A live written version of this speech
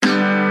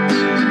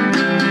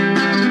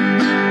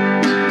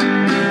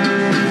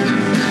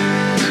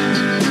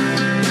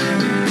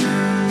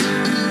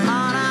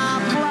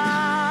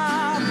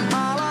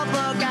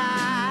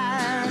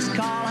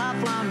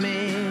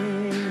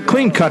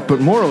cut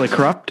but morally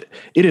corrupt.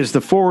 It is the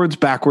Forwards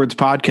Backwards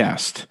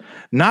podcast.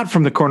 Not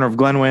from the corner of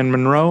Glenway and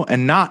Monroe,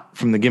 and not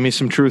from the Gimme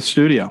Some Truth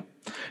studio.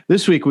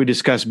 This week we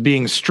discuss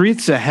being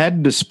streets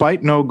ahead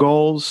despite no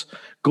goals,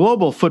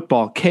 global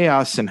football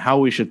chaos and how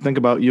we should think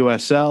about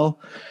USL,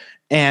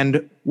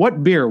 and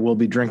what beer we'll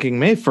be drinking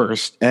May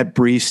 1st at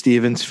Breeze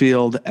Stevens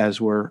Field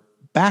as we're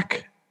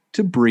back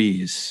to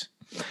Breeze.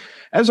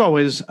 As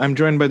always, I'm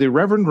joined by the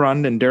Reverend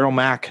Rund and Daryl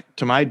Mack,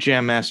 to my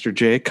Jam Master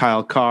J,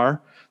 Kyle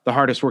Carr, the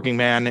hardest working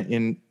man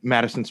in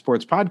Madison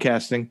sports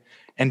podcasting,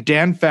 and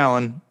Dan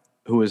Fallon,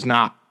 who is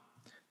not.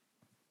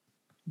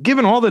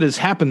 Given all that has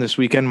happened this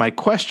weekend, my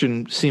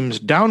question seems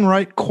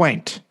downright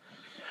quaint.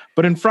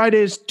 But in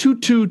Friday's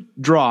 2-2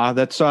 draw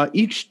that saw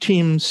each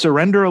team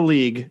surrender a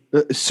lead,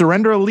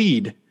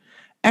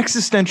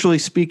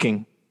 existentially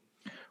speaking,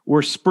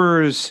 were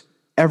Spurs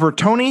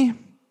Evertony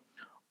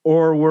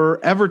or were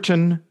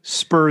Everton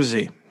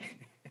Spursy?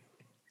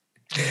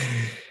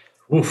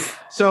 Oof.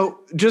 So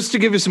just to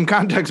give you some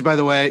context, by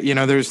the way,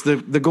 there's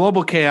the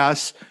global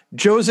chaos.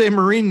 Jose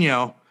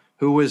Mourinho,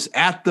 who was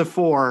at the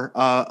fore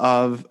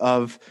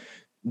of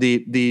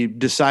the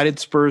decided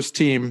Spurs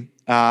team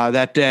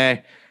that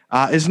day,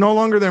 is no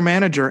longer their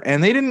manager.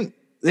 And they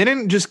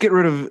didn't just get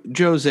rid of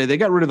Jose; they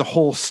got rid of the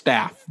whole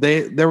staff.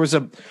 There was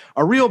a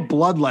real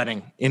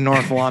bloodletting in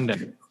North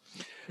London.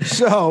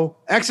 So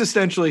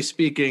existentially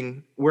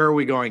speaking, where are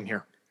we going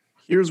here?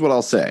 Here's what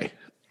I'll say.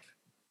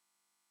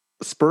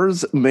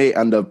 Spurs may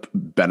end up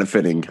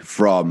benefiting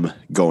from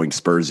going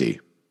Spursy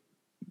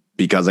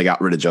because they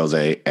got rid of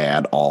Jose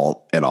and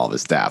all of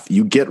his staff.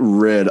 You get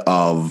rid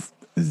of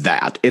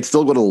that, it's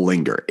still going to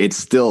linger. It's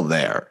still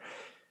there.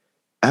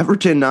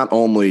 Everton not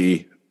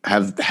only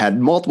have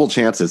had multiple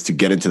chances to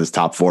get into this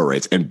top four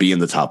race and be in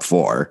the top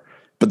four,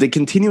 but they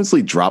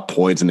continuously drop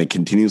points and they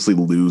continuously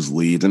lose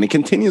leads and they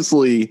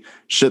continuously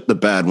shit the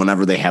bed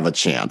whenever they have a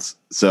chance.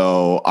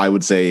 So I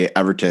would say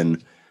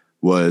Everton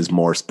was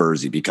more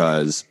Spursy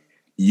because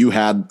you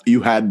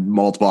had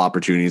multiple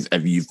opportunities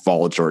and you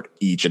followed short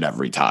each and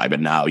every time,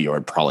 and now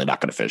you're probably not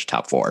going to finish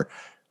top four,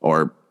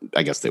 or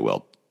I guess they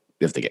will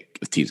if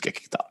teams get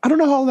kicked out. I don't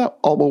know how that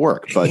all will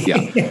work, but yeah,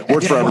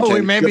 works for Everton.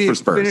 We may be for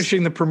Spurs.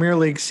 Finishing the Premier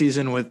League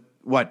season with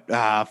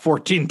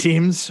 14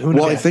 teams. Who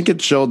knows? Well, I think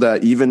it showed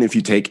that even if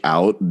you take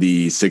out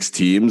the 6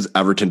 teams,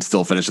 Everton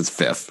still finishes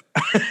 5th.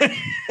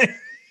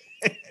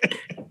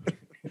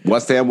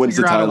 West Ham wins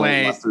the title.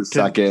 Leicester's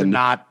second.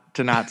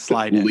 To not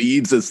slide in.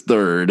 Leeds is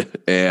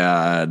 3rd,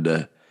 and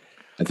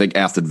I think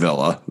Aston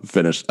Villa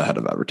finished ahead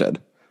of Everton.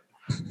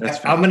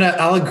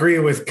 I'll agree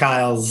with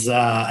Kyle's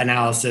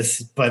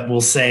analysis, but we'll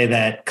say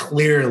that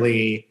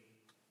clearly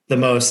the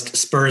most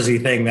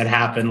Spursy thing that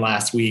happened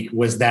last week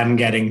was them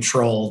getting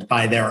trolled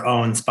by their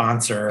own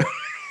sponsor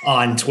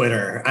on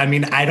Twitter. I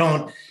mean,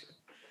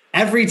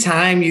 every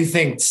time you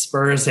think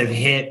Spurs have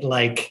hit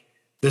like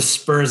the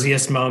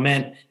Spursiest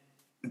moment,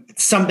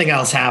 something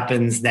else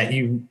happens that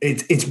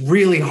it's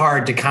really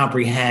hard to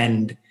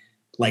comprehend,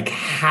 like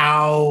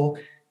how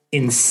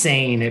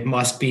insane it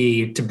must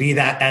be to be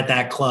at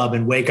that club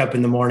and wake up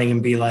in the morning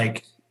and be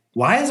like,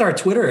 why is our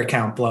Twitter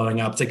account blowing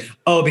up? It's like,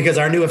 oh, because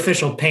our new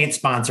official paint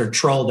sponsor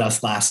trolled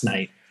us last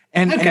night.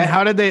 And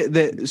how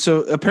did so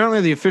apparently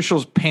the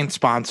official paint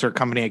sponsor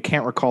company, I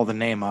can't recall the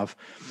name of.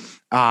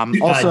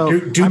 Also,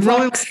 I'm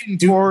really looking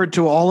forward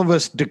to all of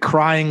us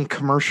decrying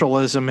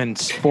commercialism in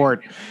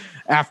sport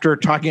after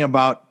talking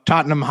about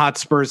Tottenham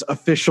Hotspur's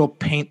official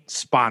paint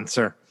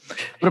sponsor.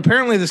 But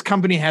apparently this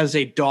company has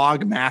a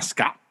dog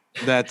mascot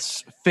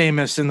that's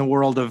famous in the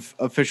world of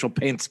official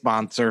paint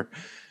sponsor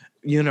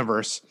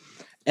universe.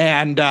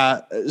 And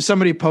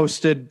somebody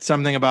posted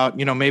something about,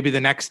 maybe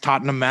the next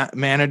Tottenham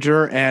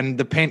manager, and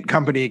the paint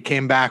company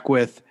came back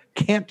with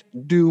can't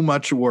do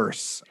much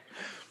worse,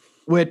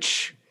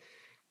 which,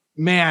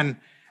 man,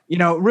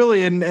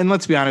 really, and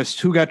let's be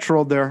honest, who got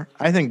trolled there?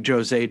 I think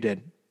Jose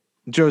did.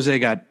 Jose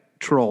got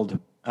trolled.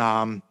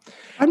 I'm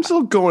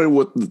still going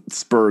with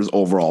Spurs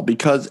overall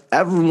because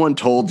everyone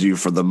told you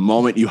from the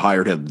moment you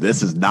hired him,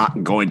 this is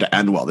not going to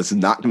end well. This is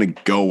not going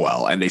to go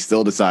well. And they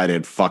still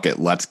decided, fuck it,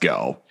 let's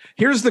go.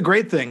 Here's the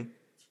great thing.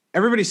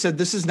 Everybody said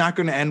this is not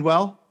going to end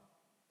well.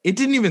 It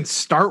didn't even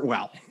start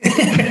well.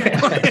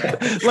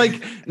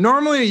 like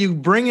normally you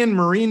bring in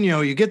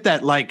Mourinho, you get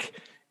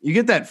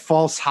that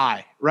false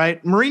high,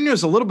 right?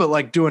 Mourinho's a little bit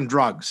like doing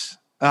drugs.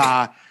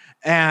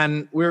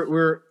 And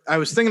I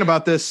was thinking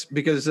about this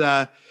because,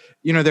 they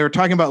were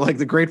talking about like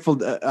the Grateful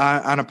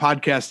on a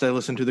podcast I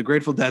listened to, the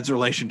Grateful Dead's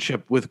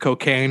relationship with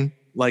cocaine,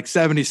 like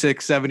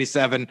 76,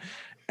 77,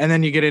 and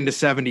then you get into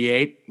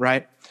 78,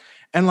 right?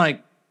 And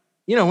like,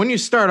 when you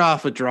start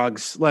off with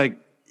drugs, like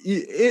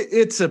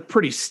it's a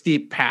pretty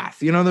steep path.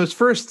 Those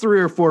first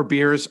 3 or 4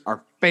 beers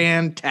are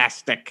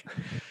fantastic.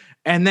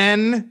 And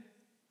then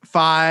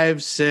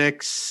 5,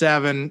 6,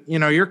 7,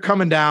 you're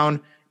coming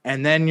down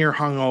and then you're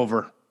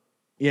hungover.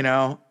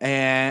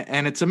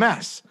 And it's a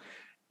mess.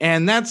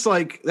 And that's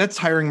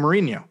hiring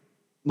Mourinho.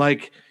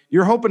 Like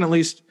you're hoping at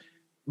least,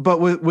 but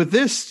with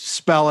this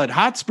spell at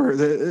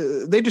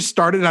Hotspur, they just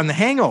started on the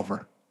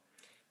hangover.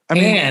 I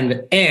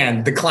mean,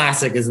 and the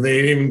classic is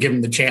they didn't even give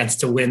him the chance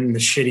to win the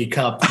shitty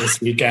cup this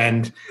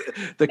weekend.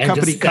 the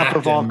company cup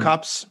of all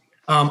cups.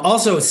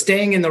 Also,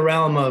 staying in the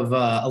realm of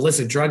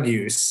illicit drug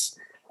use,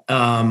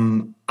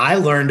 I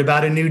learned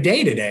about a new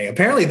day today.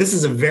 Apparently, this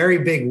is a very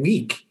big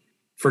week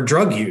for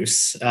drug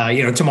use.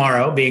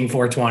 Tomorrow being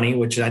 420,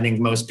 which I think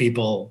most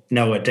people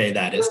know what day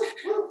that is.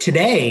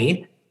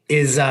 Today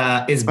is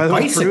by the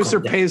way, producer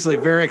day. Paisley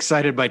very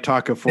excited by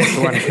talk of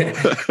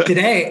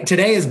 420.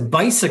 Today is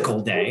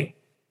bicycle day.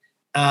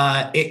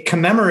 It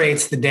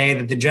commemorates the day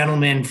that the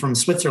gentleman from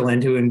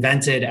Switzerland who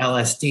invented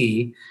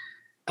LSD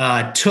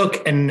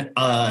took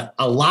a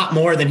lot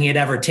more than he had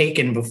ever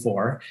taken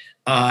before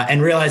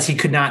and realized he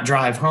could not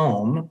drive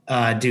home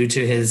due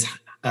to his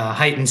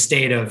heightened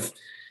state of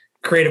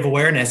creative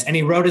awareness, and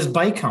he rode his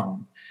bike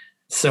home.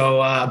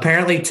 So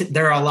apparently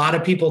there are a lot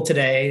of people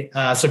today.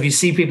 So if you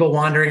see people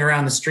wandering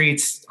around the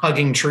streets,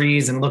 hugging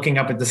trees and looking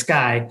up at the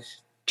sky,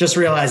 just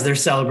realize they're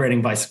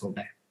celebrating Bicycle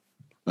Day.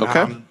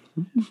 Okay.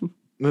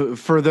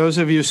 For those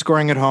of you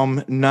scoring at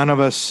home, none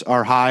of us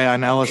are high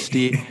on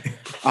LSD.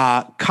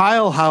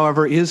 Kyle,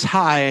 however, is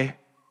high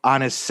on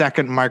his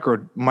second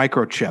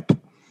microchip.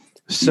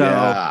 So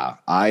yeah,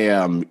 I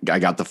am. I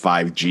got the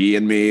 5G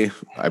in me.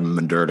 I'm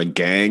endured a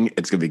gang.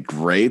 It's gonna be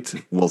great.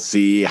 We'll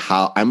see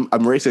how I'm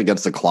racing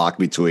against the clock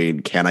between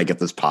can I get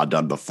this pod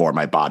done before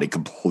my body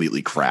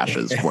completely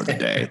crashes for the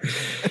day.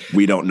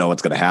 We don't know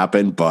what's gonna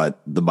happen, but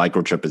the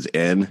microchip is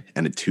in,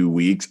 and in 2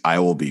 weeks I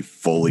will be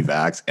fully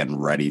vaxxed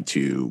and ready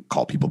to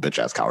call people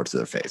bitch ass cowards to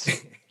their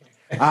face.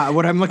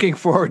 What I'm looking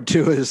forward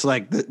to is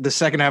like the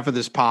second half of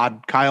this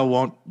pod. Kyle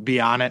won't be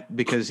on it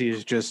because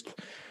he's just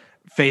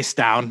face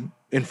down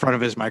in front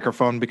of his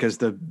microphone because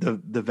the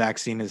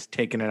vaccine has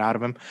taken it out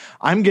of him.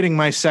 I'm getting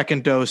my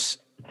second dose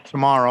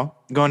tomorrow,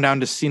 going down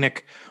to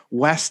scenic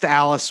West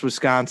Allis,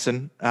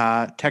 Wisconsin,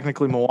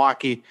 technically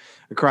Milwaukee,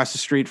 across the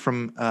street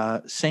from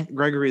St.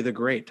 Gregory the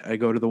Great. I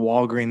go to the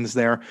Walgreens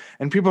there,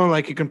 and people are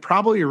like, you can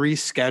probably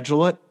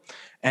reschedule it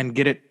and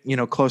get it,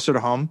 closer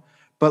to home.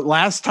 But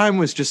last time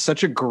was just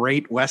such a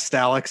great West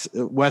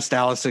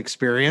Allis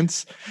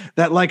experience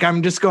that like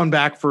I'm just going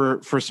back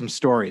for some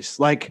stories.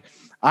 Like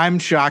I'm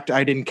shocked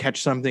I didn't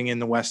catch something in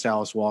the West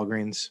Allis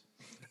Walgreens.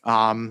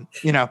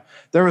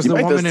 There was the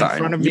woman in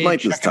front of me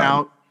checking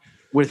out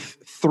with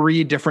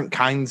 3 different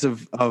kinds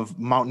of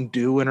Mountain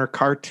Dew in her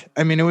cart.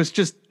 I mean, it was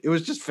just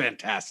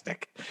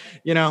fantastic.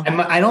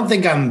 I don't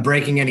think I'm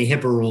breaking any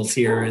HIPAA rules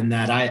here in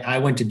that I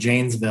went to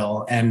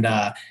Janesville and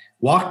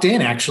walked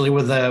in actually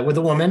with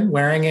a woman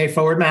wearing a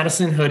Forward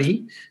Madison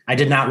hoodie. I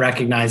did not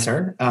recognize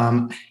her.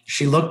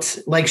 She looked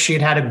like she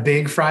had had a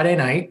big Friday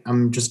night.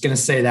 I'm just going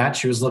to say that.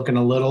 She was looking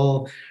a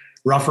little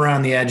rough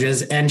around the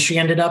edges, and she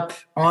ended up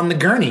on the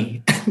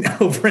gurney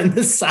over in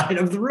the side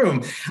of the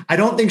room. I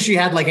don't think she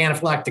had like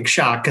anaphylactic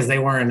shock because they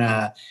weren't,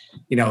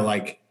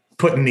 like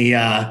putting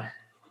the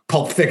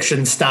Pulp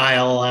Fiction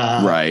style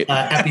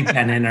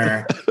EpiPen in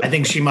her. I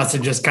think she must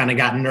have just kind of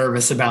gotten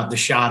nervous about the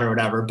shot or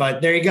whatever.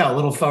 But there you go, a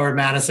little Forward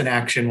Madison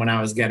action when I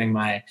was getting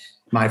my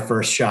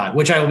first shot,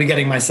 which I will be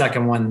getting my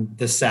second one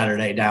this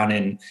Saturday down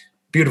in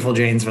beautiful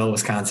Janesville,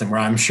 Wisconsin, where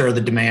I'm sure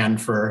the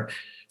demand for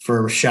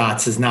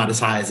shots is not as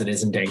high as it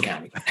is in Dane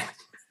County.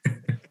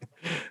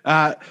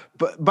 But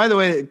by the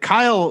way,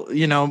 Kyle,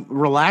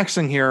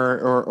 relaxing here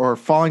or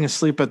falling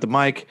asleep at the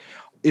mic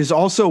is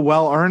also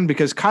well earned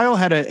because Kyle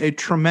had a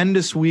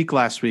tremendous week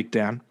last week,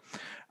 Dan.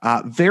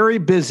 Very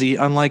busy,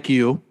 unlike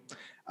you.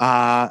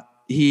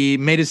 He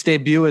made his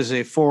debut as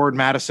a Forward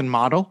Madison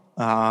model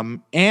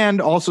and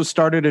also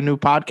started a new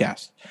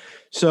podcast.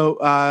 So,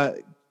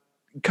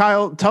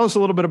 Kyle, tell us a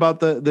little bit about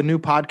the new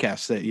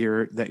podcast that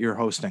you're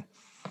hosting.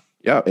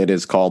 Yeah, it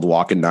is called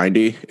Walkin'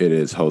 90. It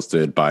is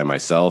hosted by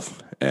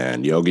myself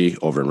and Yogi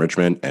over in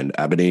Richmond and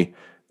Ebony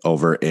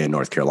over in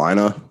North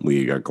Carolina.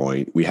 We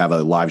have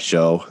a live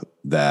show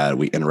that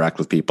we interact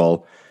with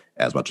people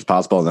as much as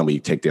possible, and then we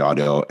take the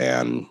audio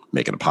and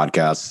make it a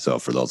podcast. So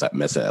for those that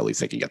miss it, at least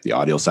they can get the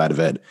audio side of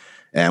it.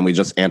 And we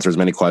just answer as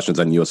many questions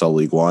on USL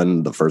League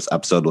One. The first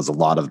episode was a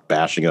lot of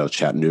bashing of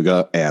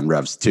Chattanooga and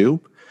Revs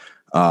 2.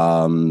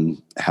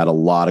 Had a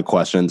lot of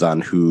questions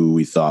on who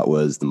we thought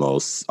was the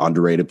most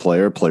underrated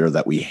player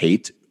that we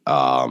hate,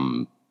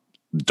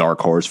 dark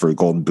horse for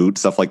Golden Boot,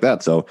 stuff like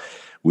that. So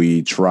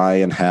we try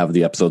and have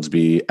the episodes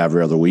be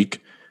every other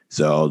week.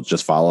 So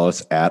just follow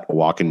us at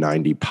Walkin'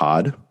 90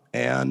 Pod.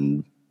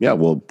 And yeah,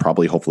 we'll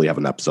probably hopefully have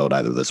an episode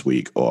either this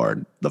week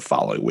or the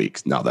following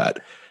weeks now that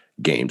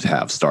games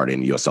have started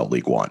in USL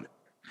League One.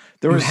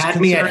 You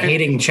had me at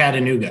hating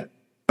Chattanooga.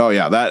 Oh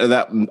yeah,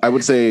 that I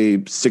would say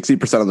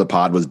 60% of the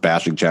pod was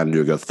bashing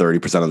Chattanooga,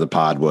 30% of the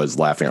pod was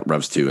laughing at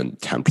Revs 2, and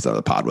 10% of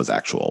the pod was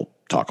actual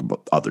talk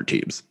about other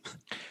teams.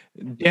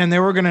 And they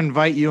were going to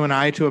invite you and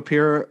I to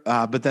appear,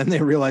 but then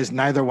they realized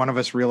neither one of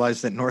us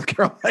realized that North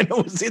Carolina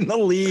was in the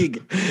league.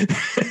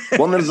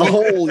 Well, there's a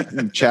whole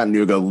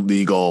Chattanooga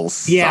legal.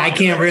 Yeah, I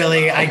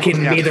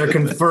can neither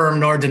confirm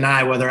nor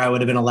deny whether I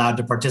would have been allowed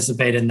to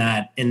participate in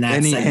that.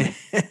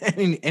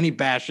 Any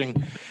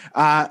bashing.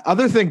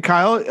 Other thing,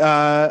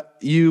 Kyle,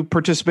 you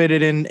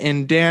participated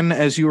in Dan,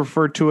 as you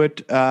referred to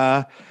it,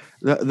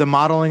 the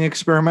modeling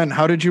experiment.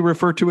 How did you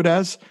refer to it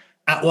as?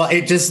 Well,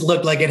 it just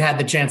looked like it had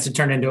the chance to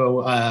turn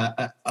into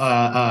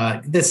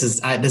this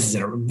is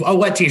a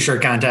wet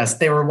t-shirt contest.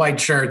 They were white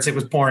shirts. It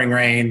was pouring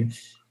rain.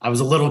 I was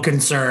a little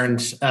concerned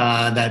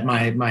that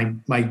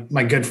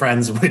my good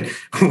friends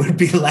would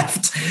be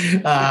left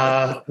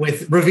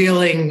with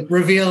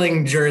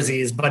revealing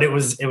jerseys, but it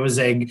was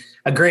a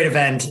great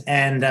event.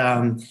 And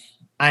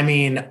I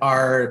mean,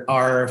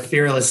 our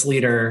fearless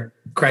leader,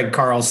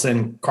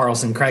 Carlson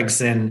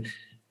Craigson,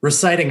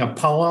 reciting a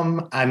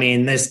poem. I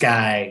mean, this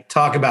guy,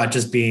 talk about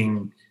just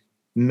being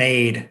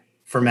made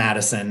for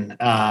Madison.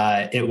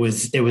 It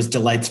was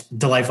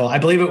delightful. I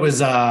believe it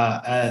was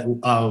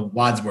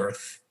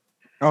Wadsworth.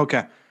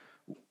 Okay.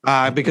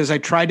 Because I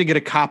tried to get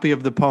a copy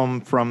of the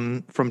poem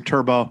from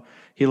Turbo.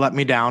 He let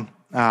me down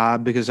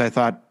because I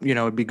thought,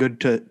 it'd be good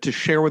to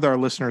share with our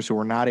listeners who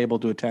were not able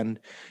to attend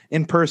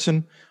in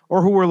person,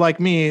 or who were like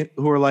me,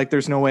 who were like,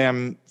 there's no way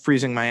I'm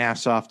freezing my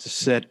ass off to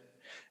sit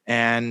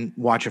and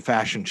watch a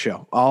fashion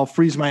show. I'll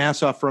freeze my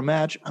ass off for a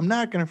match. I'm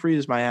not going to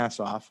freeze my ass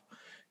off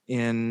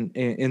in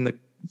the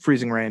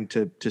freezing rain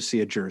to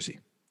see a jersey.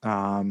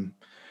 And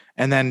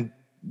then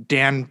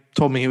Dan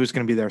told me he was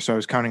going to be there, so I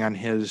was counting on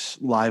his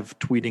live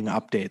tweeting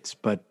updates,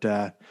 but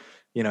that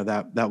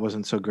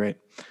wasn't so great.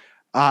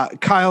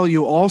 Kyle,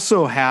 you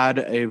also had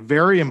a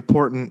very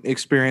important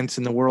experience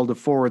in the world of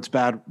forwards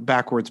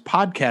backwards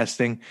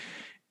podcasting,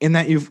 in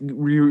that you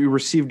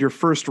received your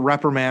first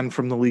reprimand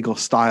from the legal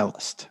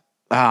stylist.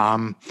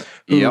 Who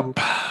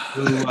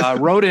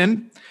wrote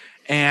in,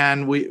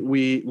 and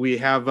we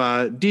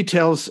have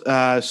details.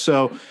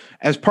 So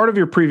as part of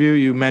your preview,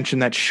 you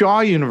mentioned that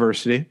Shaw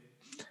University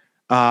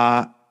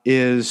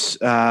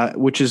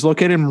which is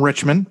located in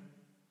Richmond,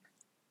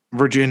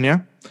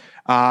 Virginia,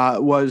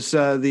 was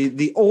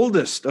the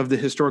oldest of the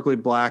historically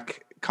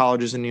black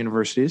colleges and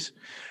universities.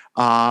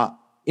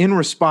 In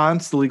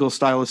response, the legal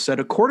stylist said,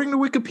 according to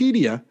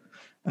Wikipedia,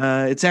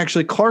 it's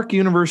actually Clark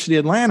University,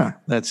 Atlanta,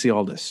 that's the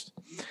oldest.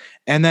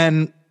 And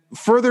then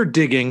further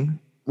digging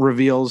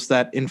reveals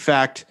that, in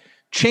fact,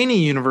 Cheney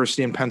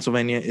University in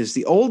Pennsylvania is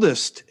the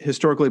oldest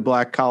historically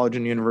black college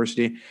and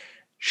university.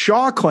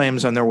 Shaw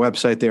claims on their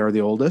website they are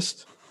the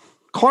oldest.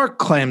 Clark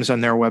claims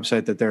on their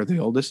website that they're the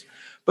oldest,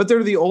 but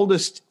they're the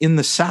oldest in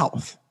the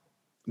South.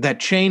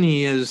 That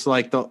Cheney is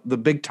like the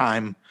big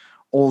time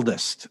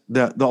oldest,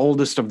 the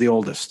oldest of the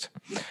oldest.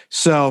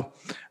 So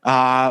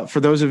for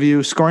those of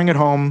you scoring at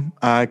home,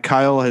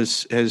 Kyle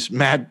has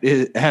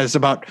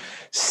about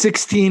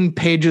 16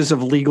 pages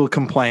of legal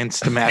complaints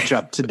to match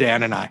up to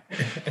Dan and I.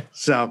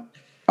 So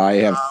I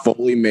have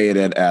fully made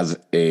it as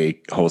a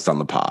host on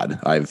the pod.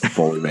 I've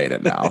fully made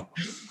it now.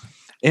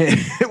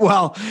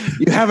 Well,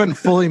 you haven't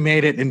fully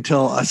made it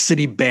until a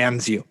city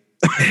bans you.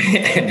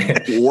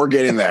 We're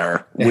getting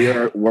there.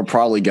 We'll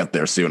probably get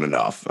there soon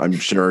enough. I'm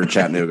sure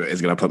Chattanooga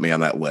is going to put me on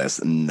that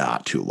list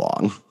not too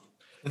long.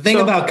 The thing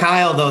about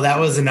Kyle, though, that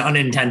was an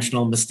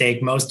unintentional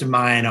mistake. Most of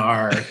mine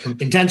are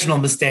intentional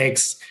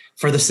mistakes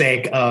for the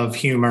sake of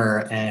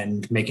humor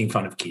and making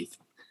fun of Keith.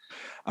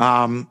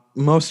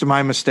 Most of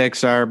my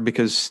mistakes are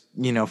because,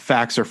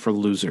 facts are for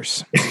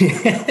losers.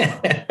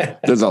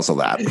 There's also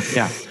that.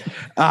 Yeah.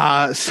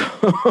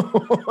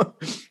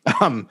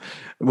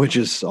 Which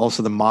is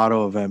also the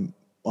motto of an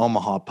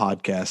Omaha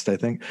podcast, I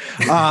think.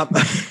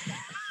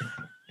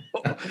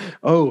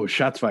 Oh,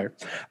 shots fired.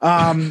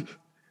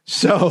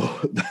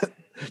 So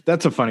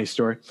that's a funny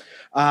story.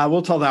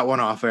 We'll tell that one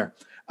off air.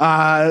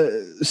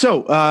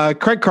 So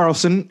Craig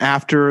Carlson,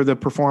 after the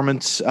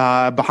performance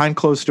behind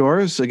closed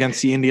doors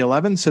against the Indy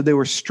 11, said they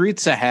were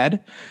streets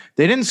ahead.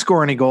 They didn't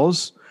score any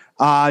goals.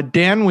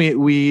 Dan,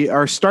 we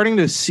are starting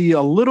to see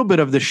a little bit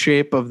of the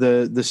shape of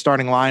the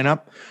starting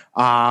lineup.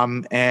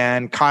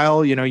 And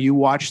Kyle, you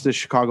watched the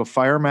Chicago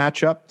Fire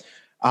matchup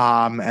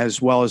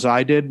as well as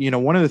I did.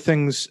 One of the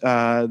things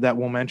that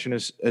we'll mention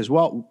is as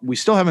well, we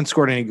still haven't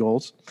scored any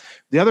goals.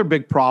 The other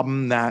big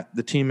problem that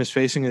the team is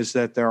facing is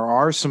that there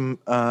are some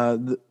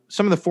of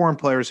the foreign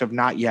players have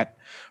not yet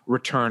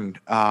returned.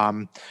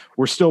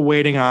 We're still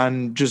waiting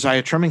on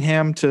Josiah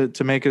Trimmingham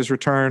to make his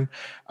return.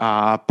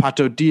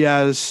 Pato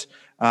Diaz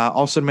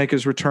also to make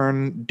his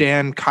return.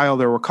 Dan, Kyle,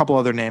 there were a couple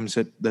other names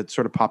that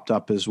sort of popped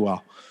up as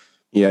well.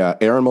 Yeah,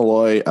 Aaron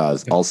Malloy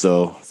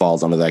also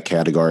falls under that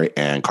category,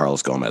 and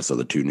Carlos Gomez are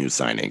the two new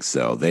signings.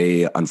 So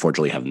they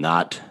unfortunately have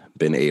not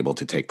been able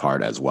to take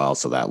part as well.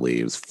 So that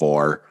leaves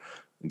 4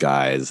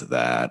 guys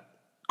that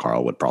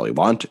Carl would probably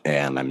want,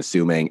 and I'm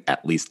assuming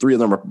at least 3 of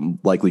them are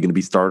likely going to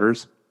be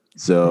starters.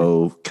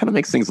 So kind of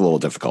makes things a little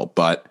difficult.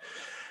 But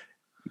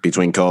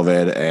between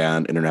COVID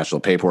and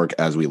international paperwork,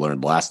 as we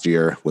learned last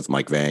year with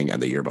Mike Vang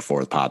and the year before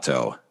with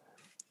Pato,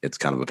 it's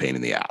kind of a pain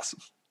in the ass.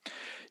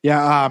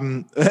 Yeah,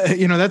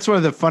 that's one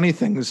of the funny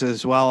things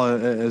as well,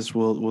 as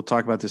we'll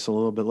talk about this a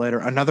little bit later.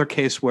 Another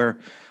case where,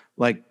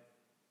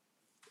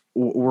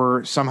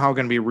 we're somehow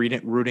going to be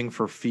rooting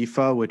for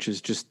FIFA, which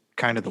is just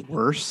kind of the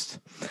worst.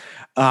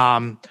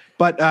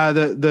 But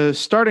the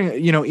starting,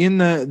 in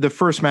the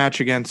first match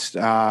against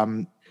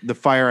the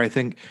Fire, I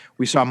think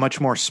we saw a much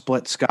more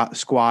split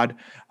squad.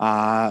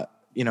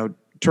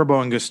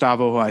 Turbo and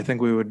Gustavo, who I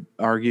think we would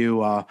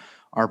argue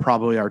are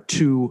probably our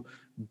two,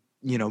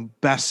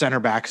 best center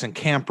backs in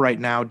camp right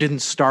now. Didn't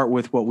start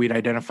with what we'd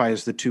identify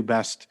as the two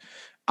best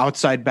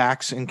outside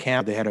backs in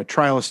camp. They had a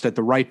trialist at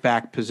the right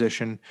back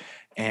position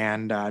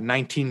and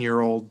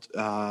 19-year-old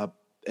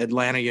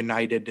Atlanta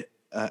United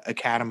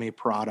Academy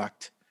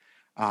product.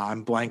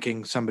 I'm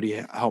blanking.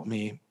 Somebody help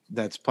me.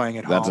 That's playing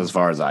at home. That's as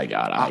far as I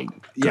got. I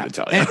couldn't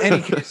tell you. In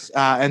any case,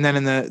 and then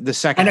in the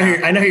second,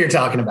 I know who you're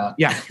talking about.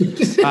 Yeah.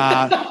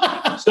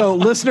 So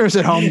listeners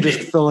at home,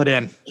 just fill it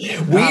in.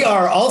 We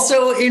are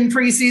also in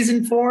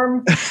preseason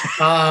form.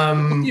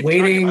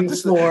 Waiting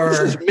for this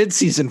is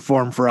mid-season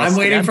form for us. I'm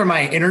waiting for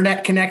my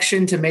internet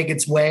connection to make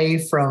its way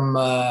from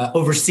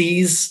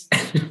overseas,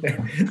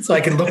 so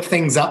I can look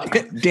things up.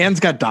 Dan's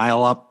got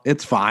dial-up.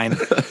 It's fine.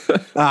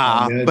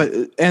 But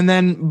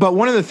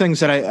one of the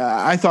things that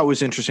I thought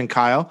was interesting,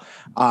 Kyle,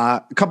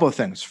 a couple of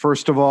things.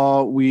 First of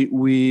all,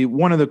 we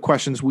one of the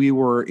questions we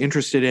were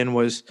interested in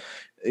was,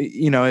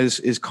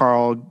 is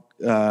Craig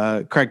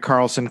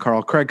Carlson,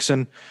 Carl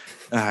Gregson,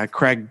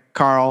 Craig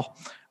Carl,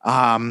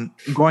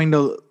 going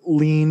to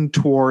lean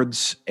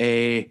towards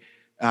a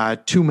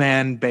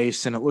two-man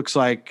base, and it looks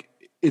like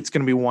it's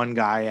going to be one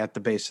guy at the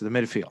base of the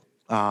midfield.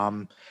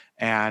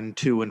 And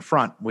two in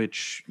front,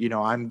 which,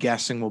 I'm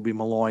guessing will be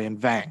Malloy and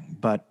Vang.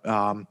 But,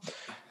 and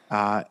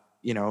I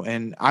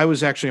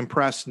was actually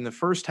impressed in the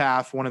first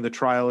half. One of the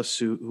trialists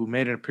who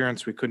made an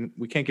appearance, we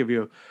can't give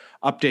you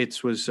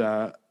updates, was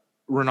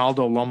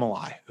Ronaldo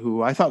Lomelai,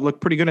 who I thought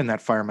looked pretty good in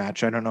that Fire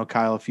match. I don't know,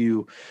 Kyle, if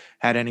you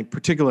had any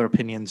particular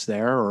opinions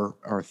there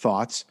or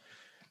thoughts.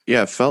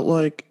 Yeah, it felt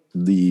like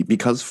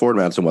because Ford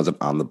Madsen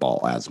wasn't on the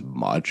ball as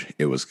much,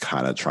 it was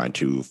kind of trying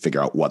to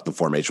figure out what the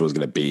formation was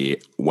going to be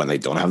when they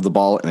don't have the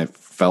ball. And it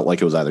felt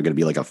like it was either going to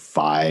be like a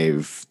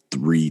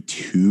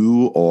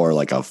 5-3-2 or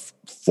like a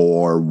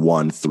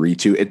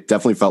 4-1-3-2. It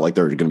definitely felt like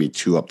there were going to be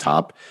two up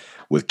top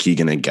with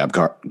Keegan and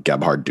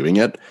Gebhardt doing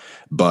it.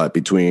 But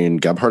between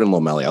Gebhardt and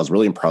Lomelli, I was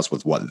really impressed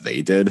with what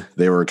they did.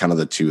 They were kind of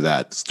the two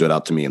that stood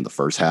out to me in the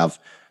first half.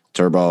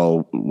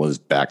 Turbo was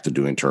back to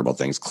doing Turbo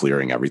things,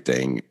 clearing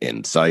everything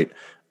in sight.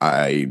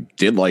 I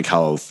did like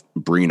how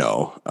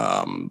Brino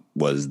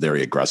was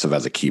very aggressive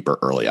as a keeper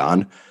early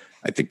on.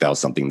 I think that was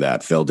something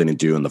that Phil didn't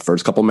do in the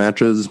first couple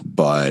matches,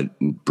 but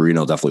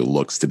Brino definitely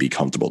looks to be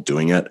comfortable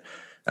doing it.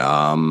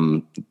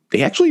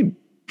 They actually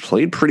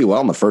played pretty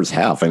well in the first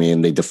half. I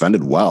mean, they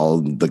defended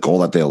well. The goal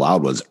that they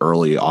allowed was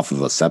early off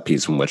of a set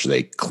piece from which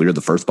they cleared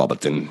the first ball,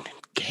 but didn't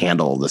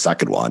handle the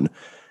second one.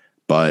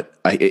 But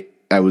I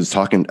was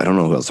talking, I don't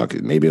know who I was talking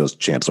to, maybe it was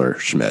Chancellor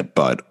Schmidt,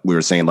 but we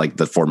were saying like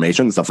the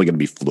formation is definitely going to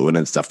be fluid,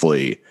 and it's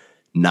definitely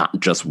not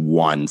just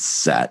one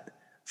set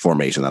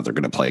formation that they're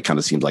going to play. It kind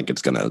of seems like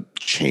it's going to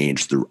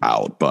change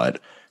throughout,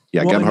 but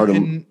yeah, Gebhardt.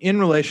 In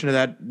relation to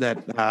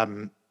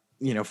that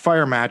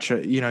Fire match,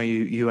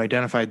 you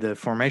identified the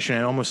formation.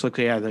 It almost looked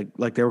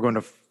like they were going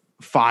to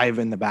five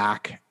in the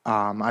back.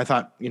 I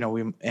thought,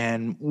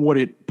 and what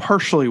it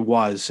partially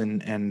was,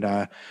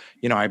 I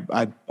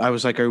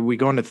was like, are we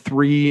going to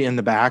three in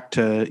the back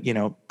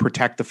to,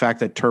 protect the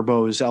fact that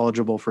Turbo is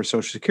eligible for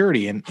Social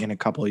Security in a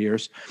couple of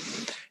years?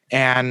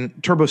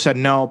 And Turbo said,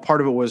 no,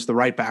 part of it was the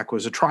right back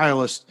was a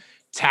trialist.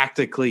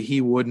 Tactically, he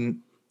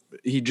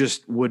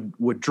just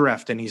would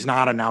drift, and he's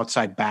not an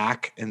outside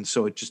back. And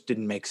so it just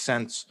didn't make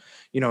sense.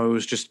 It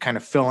was just kind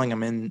of filling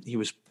him in. He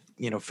was,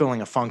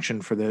 filling a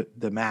function for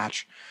the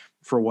match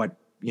for what,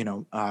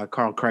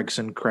 Carl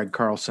Gregson, Craig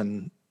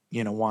Carlson,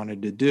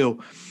 wanted to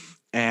do.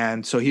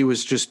 And so he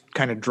was just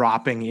kind of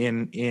dropping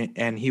in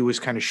and he was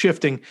kind of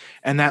shifting,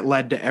 and that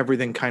led to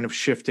everything kind of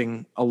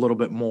shifting a little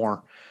bit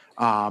more.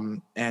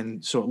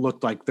 And so it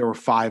looked like there were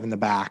five in the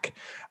back.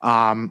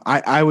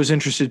 I was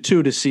interested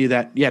too to see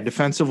that,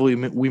 defensively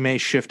we may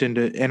shift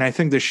into, and I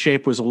think the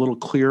shape was a little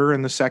clearer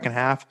in the second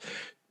half,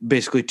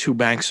 basically two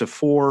banks of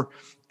four,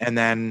 and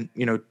then,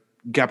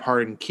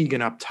 Gebhardt and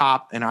Keegan up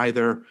top, and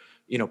either,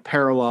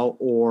 parallel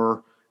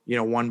or,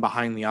 one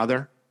behind the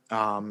other.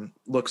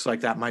 Looks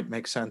like that might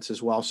make sense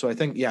as well. So I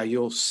think,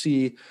 you'll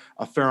see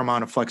a fair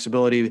amount of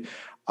flexibility.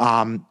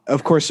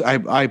 Of course,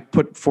 I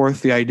put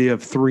forth the idea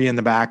of three in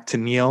the back to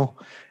Neil,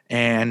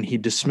 and he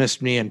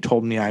dismissed me and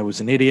told me I was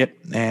an idiot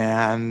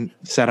and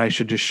said I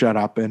should just shut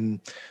up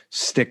and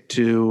stick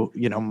to,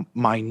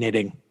 my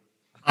knitting.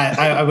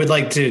 I would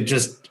like to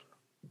just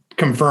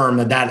confirm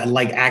that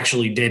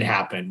actually did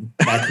happen.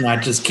 That's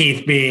not just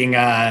Keith being,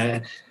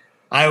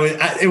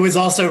 it was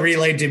also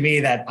relayed to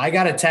me that I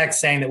got a text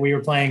saying that we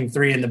were playing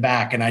three in the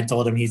back, and I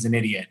told him he's an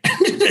idiot.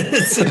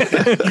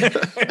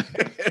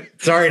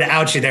 Sorry to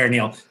out you there,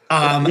 Neil.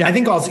 I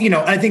think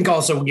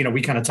also,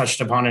 we kind of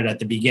touched upon it at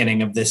the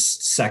beginning of this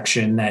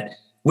section that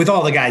with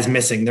all the guys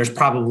missing, there's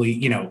probably,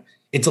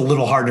 it's a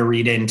little hard to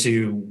read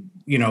into,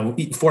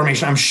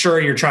 formation. I'm sure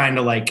you're trying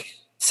to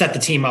set the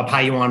team up how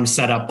you want them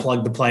set up,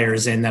 plug the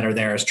players in that are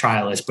there as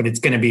trialists, but it's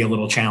going to be a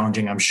little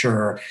challenging, I'm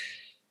sure.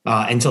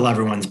 until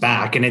everyone's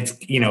back. And it's,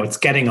 it's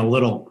getting a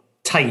little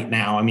tight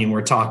now. I mean,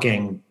 we're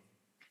talking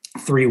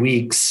 3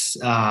 weeks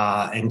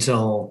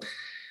until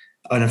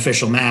an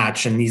official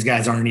match, and these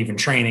guys aren't even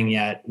training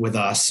yet with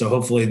us. So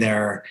hopefully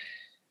they're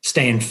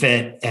staying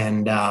fit,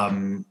 and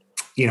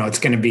it's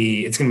going to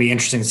be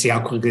interesting to see how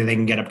quickly they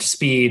can get up to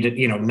speed.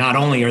 Not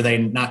only are they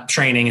not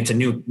training, it's a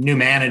new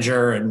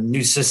manager and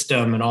new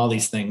system and all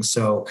these things.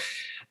 So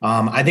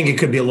I think it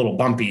could be a little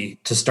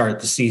bumpy to start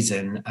the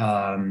season.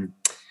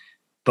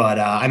 But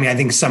I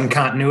think some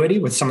continuity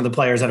with some of the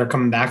players that are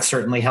coming back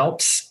certainly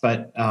helps,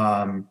 but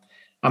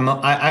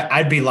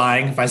I'd be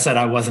lying if I said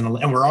I wasn't,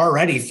 and we're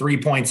already 3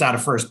 points out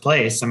of first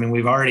place. I mean,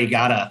 we've already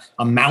got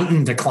a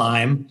mountain to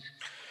climb.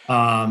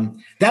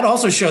 That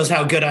also shows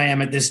how good I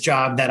am at this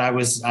job, that I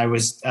was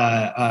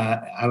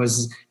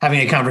having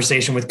a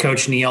conversation with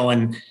Coach Neal,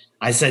 and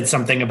I said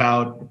something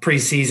about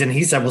preseason.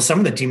 He said, well, some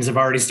of the teams have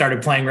already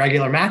started playing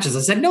regular matches. I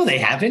said, no, they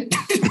haven't.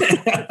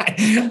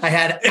 I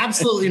had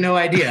absolutely no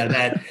idea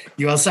that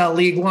USL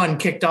League One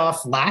kicked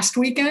off last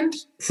weekend.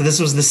 So this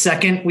was the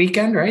second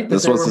weekend, right?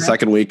 This was the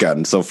second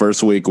weekend. So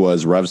first week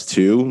was Revs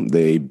 2.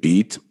 They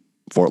beat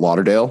Fort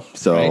Lauderdale.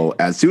 So right.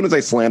 As soon as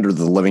I slandered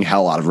the living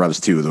hell out of Revs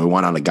 2, we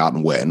went on a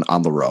gotten win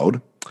on the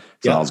road.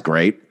 So that was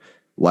great.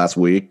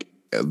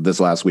 This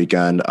last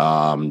weekend,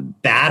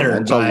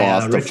 battered by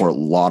lost to Fort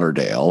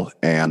Lauderdale,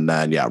 and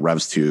then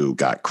Revs 2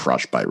 got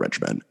crushed by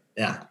Richmond.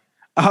 Yeah.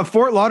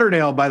 Fort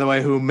Lauderdale, by the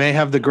way, who may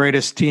have the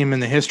greatest team in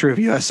the history of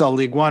USL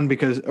League One,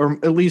 or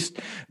at least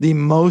the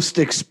most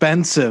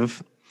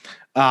expensive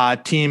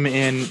team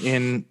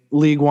in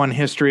League One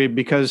history,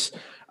 because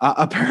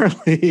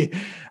apparently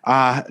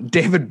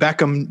David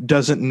Beckham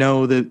doesn't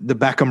know the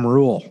Beckham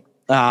rule.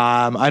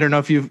 I don't know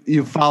if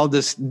you've followed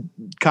this,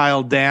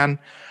 Kyle, Dan,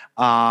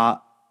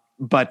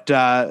 but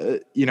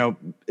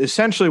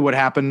essentially what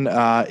happened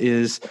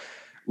is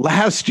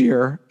last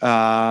year,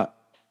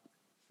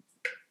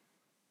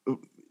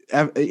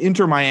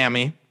 Inter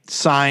Miami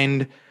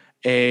signed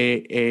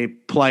a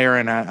player,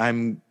 and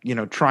I'm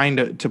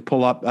trying to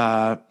pull up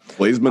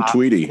Blaise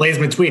Matuidi. Blaise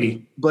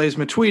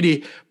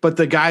Matuidi, but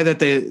the guy that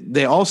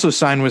they also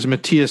signed was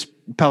Matthias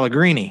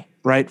Pellegrini,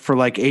 right, for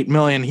like $8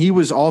 million. He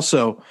was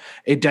also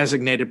a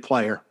designated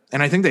player,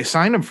 and I think they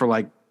signed him for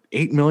like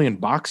 $8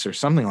 million or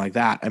something like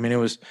that. I mean, it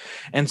was,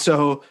 and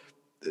so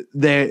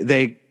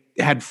they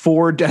had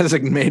 4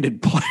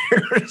 designated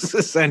players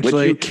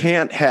essentially. Which you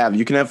can have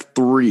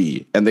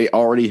 3, and they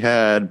already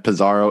had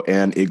Pizarro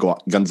and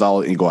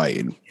Gonzalo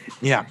Higuain.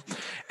 Yeah.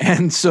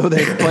 And so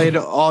they played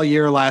all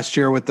year last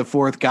year with the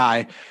 4th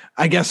guy,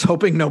 I guess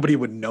hoping nobody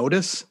would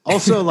notice.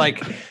 Also,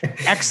 like,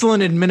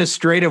 excellent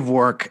administrative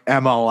work,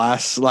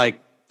 MLS.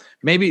 Like,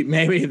 maybe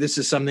this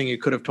is something you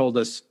could have told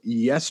us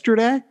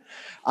yesterday.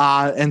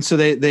 And so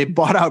they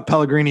bought out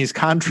Pellegrini's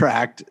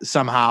contract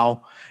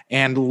somehow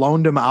and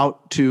loaned him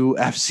out to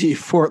FC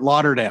Fort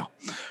Lauderdale,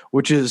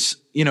 which is,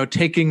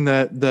 taking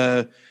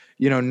the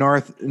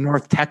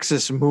North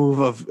Texas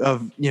move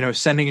of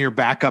sending your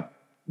backup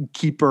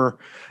keeper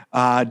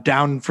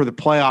down for the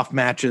playoff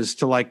matches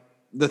to like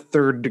the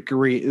 3rd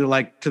degree,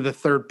 like to the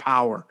 3rd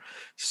power.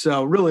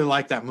 So really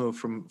like that move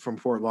from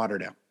Fort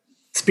Lauderdale.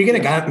 Speaking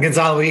of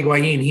Gonzalo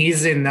Higuain,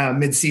 he's in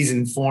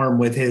mid-season form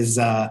with his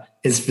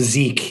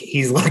physique.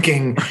 He's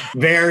looking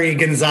very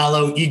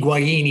Gonzalo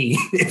Higuain-y,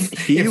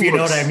 if you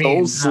know what I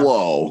mean. So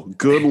slow.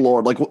 Good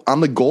Lord. Like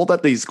on the goal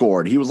that they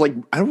scored, he was like,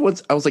 I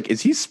was like,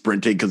 is he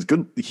sprinting? Because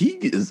he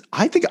is.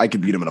 I think I could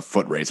beat him in a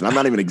foot race, and I'm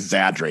not even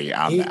exaggerating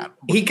on that.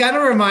 He kind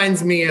of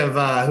reminds me of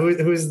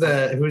who's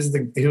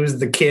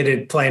the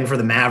kid playing for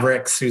the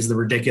Mavericks, who's the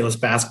ridiculous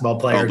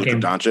basketball player. Luka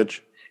Doncic.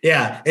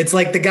 Yeah, it's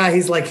like the guy,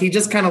 he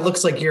just kind of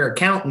looks like your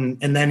accountant,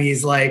 and then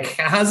he's like,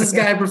 how's this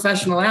guy a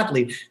professional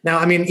athlete? Now,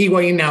 I mean,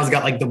 Higuain now has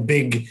got like the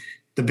big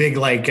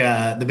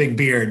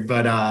beard,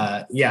 but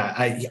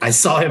I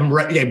saw him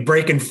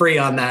breaking free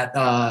on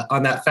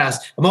that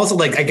fast. I'm also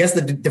like, I guess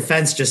the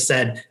defense just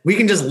said, we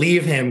can just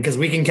leave him because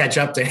we can catch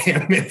up to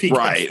him if he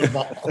gets the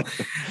ball.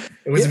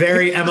 It was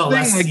very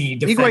MLS-y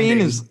defending.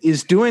 Higuain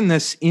is doing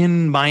this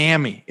in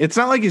Miami. It's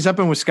not like he's up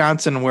in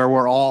Wisconsin where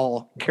we're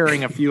all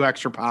carrying a few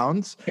extra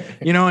pounds,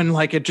 and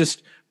like it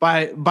just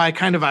by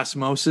kind of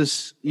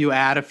osmosis, you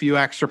add a few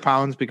extra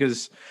pounds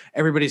because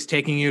everybody's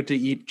taking you to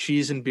eat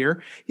cheese and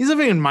beer. He's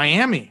living in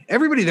Miami.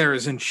 Everybody there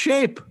is in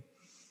shape.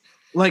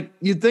 Like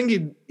you'd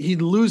think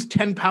he'd lose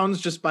 10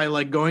 pounds just by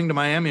like going to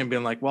Miami and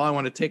being like, well, I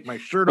want to take my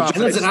shirt off.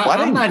 Listen,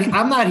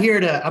 I'm not here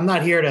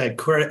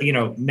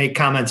to make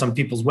comments on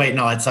people's weight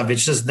and all that stuff.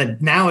 It's just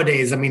that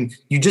nowadays, I mean,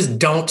 you just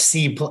don't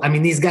see. I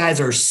mean, these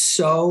guys are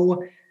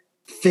so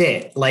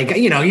fit. Like,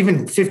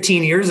 even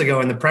 15 years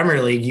ago in the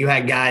Premier League, you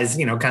had guys,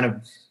 kind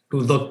of who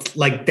looked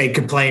like they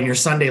could play in your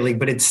Sunday league,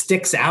 but it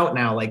sticks out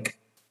now. Like,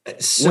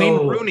 so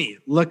Wayne Rooney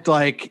looked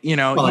like,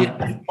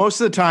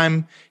 most of the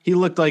time he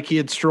looked like he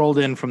had strolled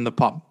in from the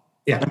pub.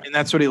 Yeah. I mean,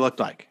 that's what he looked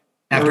like.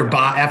 After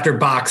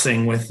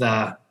boxing with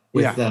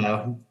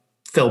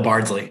Phil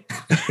Bardsley.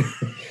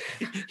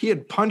 He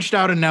had punched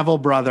out a Neville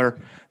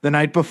brother the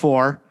night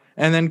before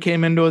and then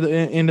came into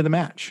the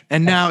match.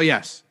 And now,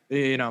 yes,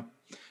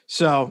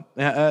 So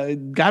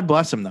God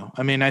bless him, though.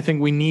 I mean, I think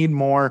we need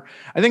more.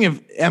 I think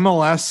if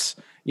MLS,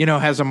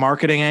 has a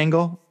marketing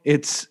angle,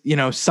 it's,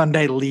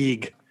 Sunday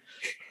League.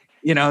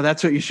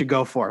 That's what you should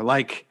go for.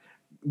 Like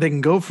they can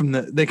go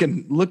they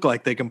can look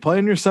like they can play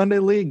in your Sunday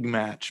League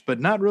match, but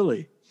not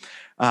really.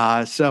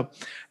 So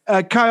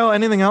Kyle,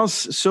 anything else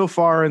so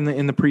far in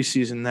the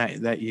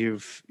preseason that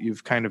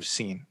you've kind of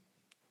seen?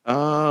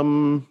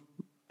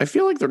 I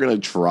feel like they're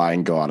going to try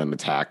and go on an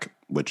attack,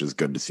 which is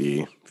good to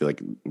see. I feel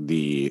like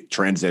the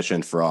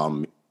transition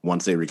from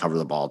once they recover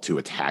the ball to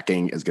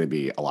attacking is going to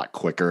be a lot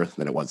quicker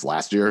than it was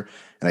last year.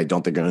 And I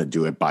don't think they're going to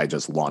do it by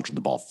just launching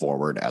the ball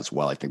forward as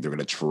well. I think they're going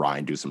to try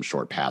and do some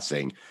short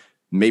passing,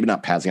 maybe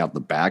not passing out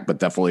the back, but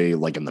definitely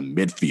like in the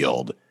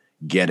midfield,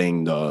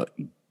 taking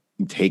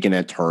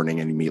it, turning,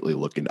 and immediately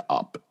looking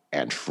up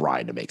and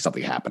trying to make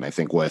something happen. I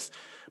think with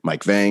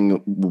Mike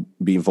Vang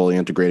being fully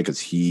integrated because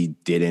he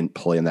didn't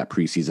play in that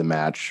preseason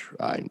match.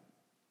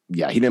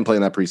 He didn't play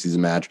in that preseason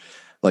match.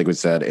 Like we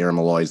said, Aaron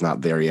Malloy is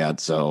not there yet,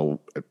 so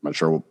I'm not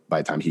sure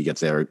by the time he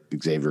gets there,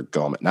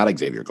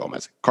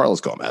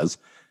 Carlos Gomez.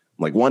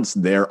 Like once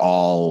they're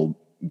all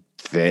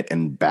fit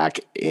and back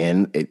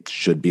in, it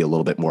should be a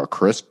little bit more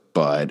crisp.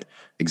 But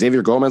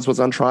Xavier Gomez was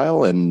on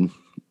trial, and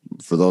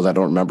for those I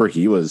don't remember,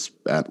 he was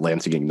at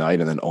Lansing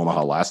Ignite and then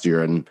Omaha last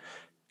year, and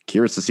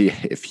curious to see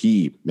if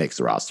he makes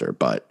the roster.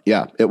 But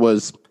yeah, it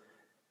was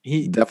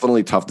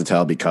definitely tough to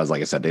tell because,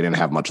 like I said, they didn't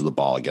have much of the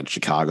ball against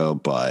Chicago.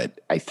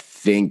 But I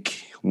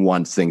think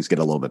once things get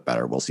a little bit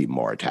better, we'll see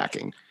more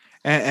attacking.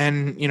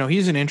 And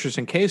he's an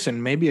interesting case,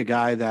 and maybe a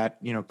guy that,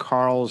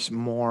 Carl's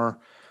more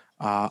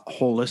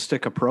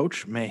holistic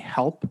approach may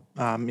help.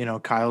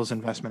 Kyle's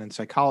investment in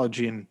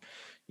psychology and,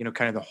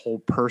 kind of the whole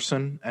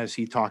person, as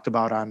he talked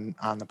about on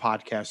the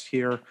podcast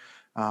here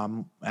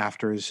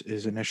after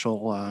his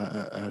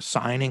initial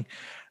signing.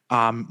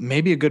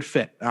 Maybe a good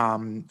fit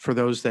for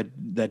those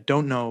that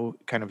don't know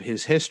kind of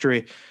his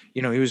history.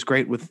 He was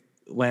great with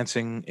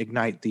Lansing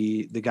Ignite,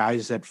 the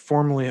guys that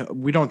formerly,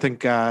 we don't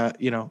think,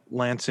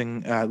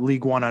 Lansing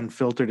League One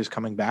Unfiltered is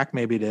coming back.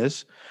 Maybe it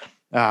is.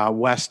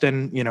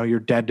 Weston, you're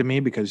dead to me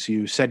because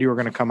you said you were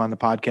going to come on the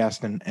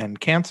podcast and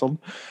canceled.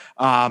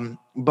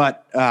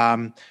 But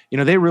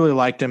they really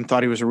liked him,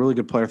 thought he was a really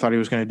good player, thought he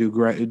was going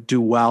to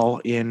do well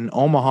in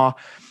Omaha.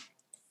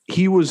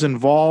 He was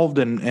involved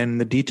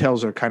and the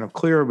details are kind of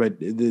clear, but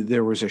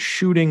there was a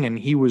shooting and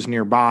he was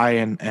nearby.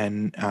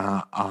 And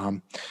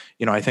I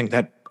think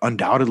that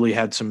undoubtedly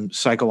had some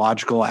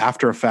psychological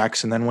after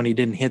effects. And then when he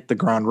didn't hit the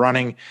ground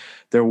running,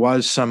 there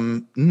was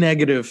some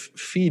negative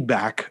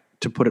feedback,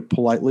 to put it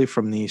politely,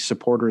 from the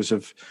supporters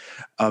of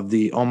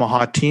the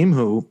Omaha team,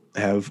 who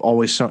have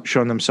always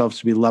shown themselves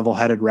to be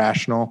level-headed,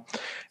 rational,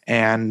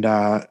 and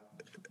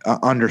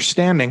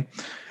understanding.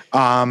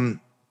 So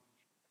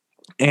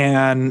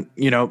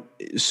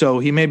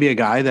he may be a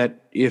guy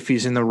that, if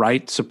he's in the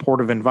right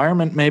supportive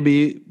environment, may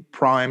be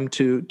primed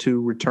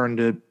to return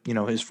to,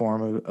 his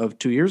form of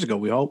 2 years ago,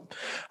 we hope.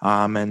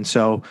 And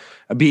so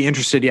I'd be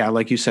interested,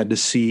 like you said, to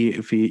see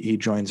if he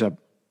joins up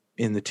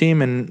in the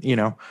team, and,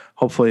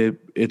 hopefully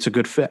it's a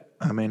good fit.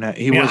 I mean,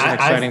 he was an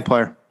exciting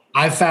player.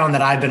 I've found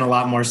that I've been a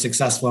lot more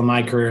successful in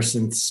my career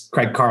since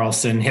Craig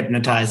Carlson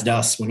hypnotized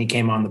us when he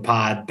came on the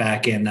pod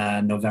back in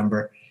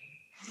November.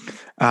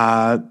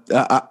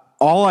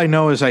 All I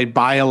know is I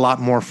buy a lot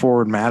more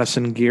Forward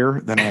Madison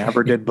gear than I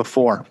ever did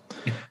before.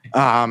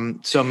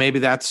 So maybe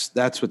that's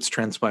what's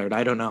transpired.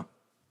 I don't know.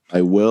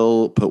 I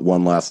will put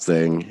one last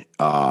thing.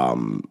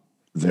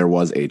 There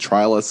was a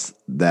trialist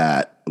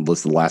that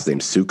listed the last name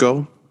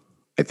Suko.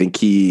 I think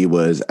he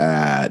was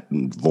at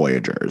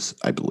Voyagers,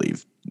 I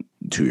believe,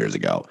 2 years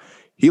ago.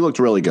 He looked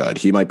really good.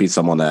 He might be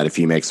someone that, if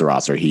he makes the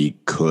roster, he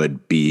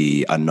could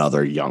be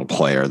another young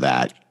player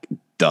that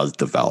does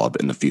develop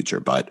in the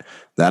future. But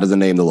that is a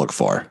name to look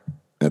for.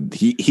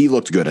 He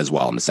looked good as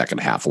well in the second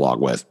half, along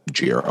with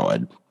Giro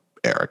and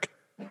Eric.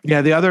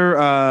 Yeah, the other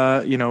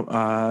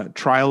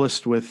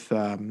trialist with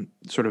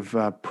sort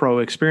of pro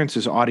experience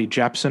is Audie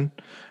Jepson,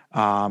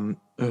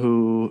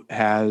 who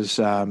has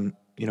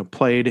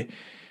played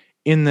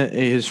in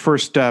his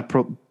first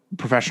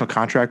professional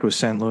contract with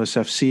St. Louis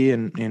FC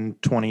in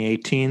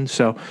 2018.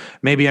 So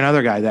maybe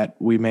another guy that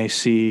we may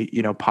see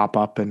pop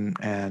up and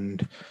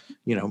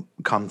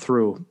come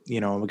through.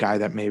 A guy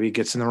that maybe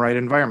gets in the right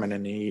environment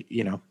and he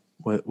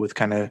with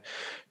kind of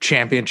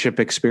championship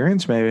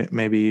experience,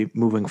 maybe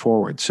moving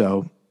forward.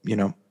 So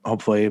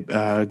hopefully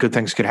good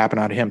things could happen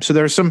out of him. So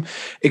there's some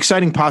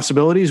exciting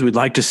possibilities. We'd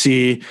like to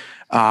see,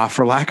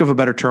 for lack of a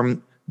better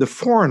term, the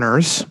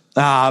foreigners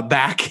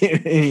back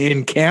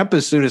in camp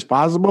as soon as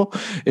possible.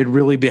 It'd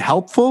really be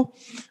helpful,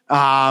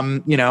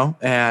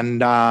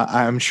 and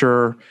I'm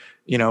sure,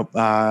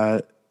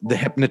 the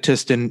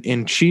hypnotist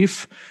in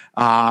chief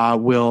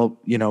will,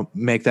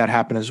 make that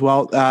happen as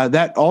well.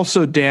 That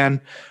also,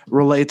 Dan,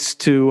 relates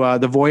to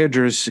the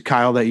Voyagers,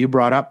 Kyle, that you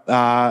brought up.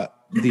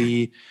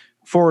 The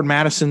Forward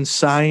Madison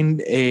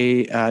signed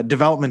a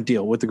development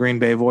deal with the Green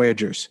Bay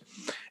Voyagers.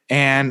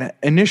 And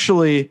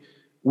initially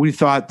we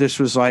thought this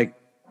was like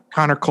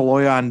Connor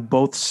Kaloya on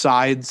both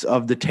sides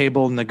of the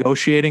table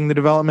negotiating the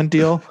development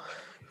deal.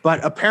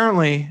 But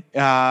apparently,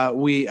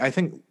 I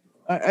think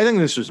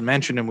this was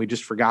mentioned and we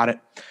just forgot it.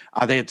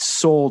 They had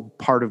sold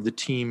part of the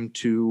team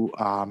to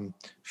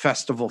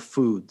Festival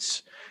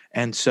Foods.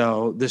 And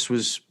so this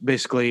was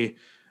basically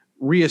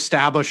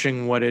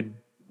reestablishing what had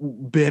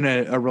been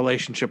a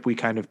relationship we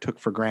kind of took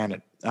for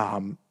granted.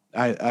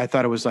 I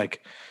thought it was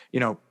like,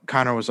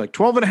 Connor was like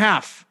 12 and a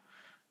half.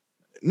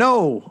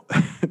 No,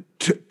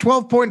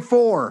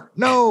 12.4.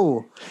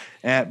 No.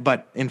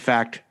 But in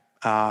fact,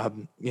 I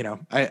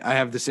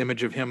have this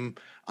image of him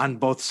on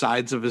both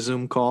sides of a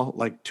Zoom call,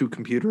 like two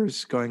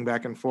computers going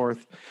back and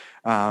forth,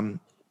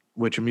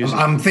 which amuses me.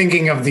 I'm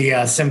thinking of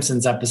the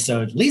Simpsons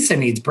episode, Lisa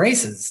needs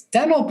braces,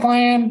 dental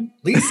plan.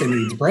 Lisa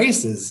needs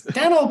braces,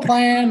 dental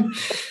plan.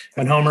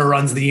 When Homer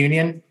runs the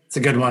union. It's a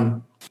good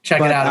one. Check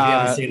it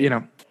out if you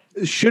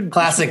haven't seen it.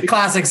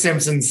 Classic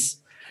Simpsons.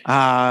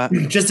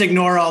 Just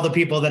ignore all the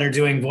people that are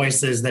doing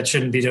voices that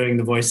shouldn't be doing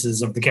the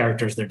voices of the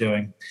characters they're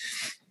doing.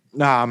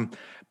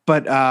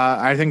 But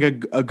I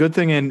think a good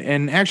thing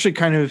and actually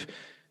kind of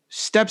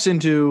steps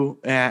into,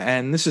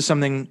 and this is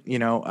something,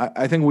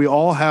 I think we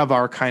all have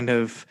our kind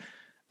of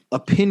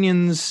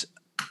opinions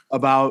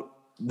about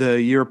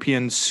the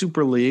European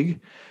Super League.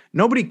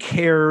 Nobody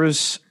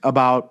cares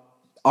about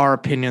our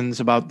opinions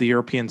about the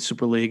European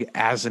Super League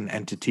as an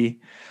entity.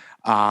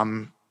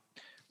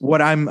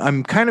 What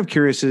I'm kind of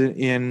curious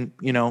in,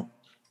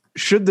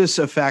 should this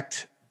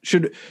affect,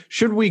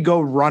 should we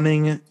go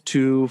running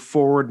to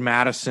Forward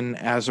Madison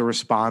as a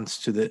response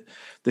to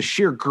the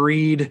sheer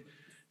greed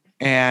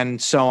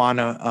and so on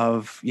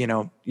of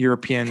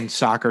European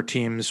soccer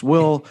teams?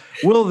 Will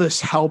this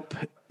help,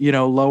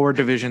 lower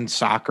division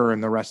soccer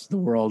in the rest of the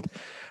world?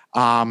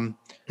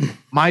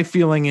 My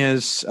feeling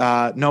is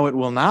no, it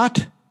will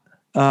not.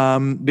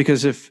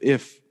 Because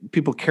if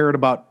people cared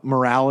about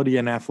morality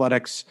and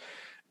athletics,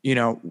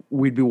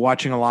 we'd be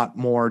watching a lot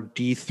more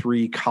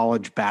D3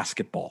 college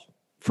basketball,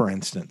 for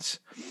instance.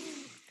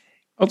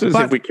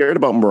 If we cared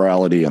about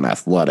morality and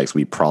athletics,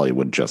 we probably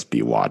would just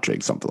be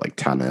watching something like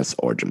tennis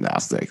or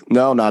gymnastics.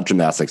 No, not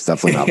gymnastics.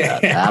 Definitely not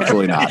that.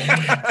 Absolutely not.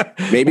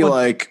 Maybe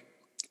like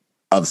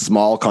a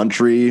small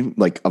country,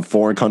 like a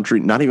foreign country,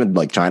 not even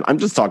like China. I'm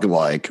just talking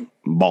like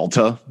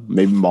Malta,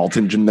 maybe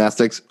Maltan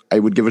gymnastics I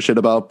would give a shit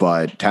about,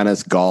 but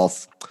tennis,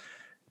 golf,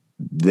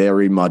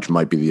 very much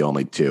might be the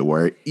only two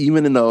where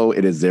even though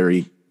it is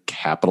very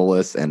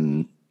capitalist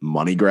and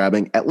money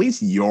grabbing, at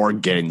least you're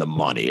getting the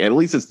money. At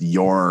least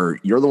you're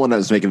the one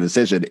that's making the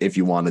decision if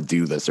you want to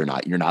do this or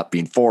not. You're not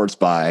being forced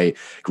by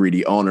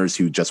greedy owners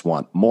who just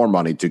want more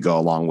money to go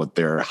along with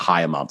their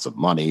high amounts of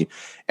money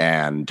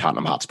and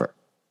Tottenham Hotspur.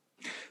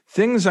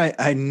 Things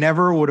I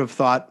never would have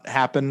thought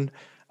happened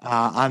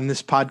on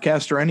this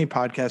podcast or any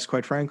podcast,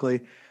 quite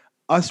frankly,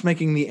 us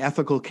making the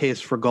ethical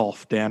case for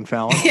golf, Dan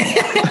Fallon.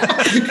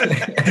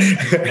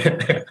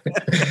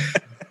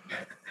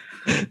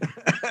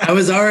 I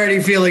was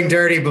already feeling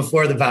dirty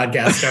before the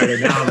podcast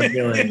started. Now I'm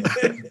feeling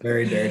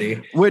very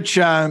dirty. Which,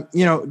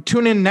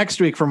 tune in next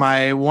week for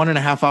my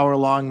 1.5 hour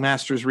long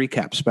Masters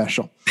recap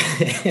special.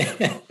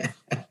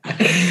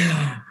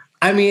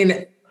 I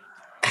mean,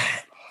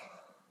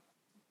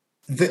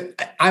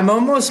 I'm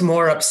almost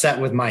more upset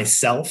with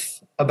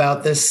myself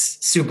about this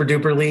Super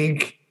Duper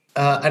League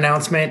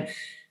announcement,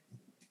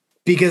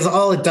 because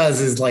all it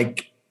does is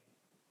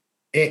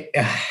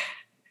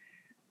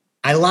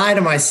I lie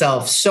to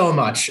myself so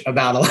much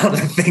about a lot of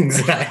the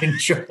things that I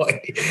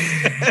enjoy.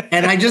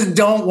 And I just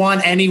don't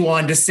want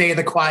anyone to say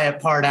the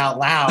quiet part out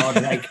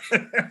loud, like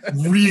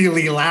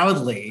really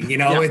loudly.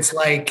 Yep.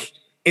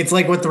 It's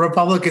like what the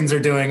Republicans are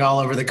doing all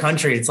over the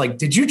country. It's like,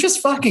 did you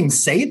just fucking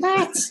say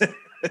that?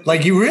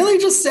 Like, you really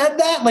just said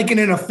that? Like in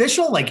an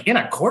official, like in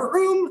a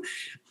courtroom?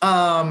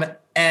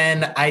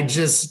 And I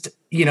just,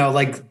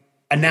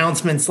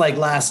 announcements like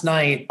last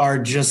night are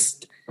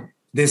just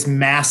this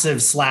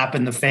massive slap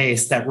in the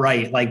face that,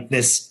 right, like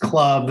this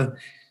club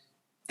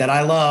that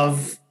I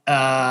love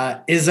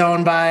is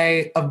owned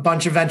by a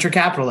bunch of venture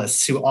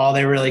capitalists who all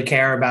they really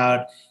care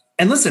about.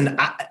 And listen,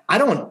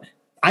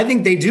 I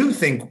think they do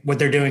think what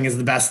they're doing is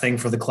the best thing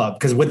for the club,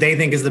 because what they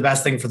think is the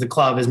best thing for the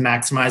club is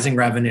maximizing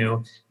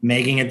revenue,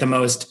 making it the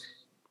most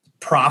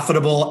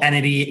profitable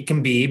entity it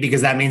can be,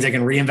 because that means they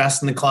can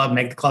reinvest in the club,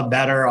 make the club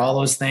better, all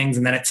those things.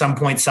 And then at some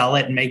point sell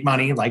it and make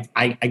money. Like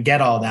I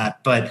get all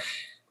that, but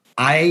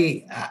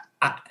and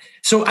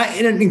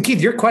Keith,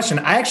 your question,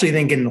 I actually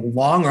think in the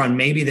long run,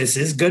 maybe this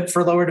is good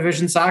for lower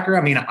division soccer.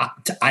 I mean,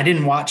 I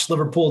didn't watch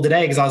Liverpool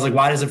today because I was like,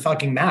 why does it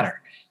fucking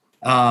matter?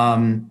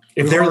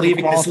 If they're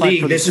leaving this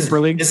league, this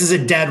is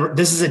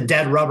a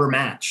dead rubber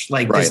match.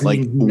 Like, right. Like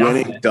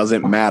winning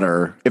doesn't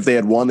matter. If they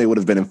had won, they would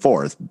have been in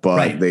fourth,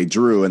 but they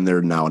drew and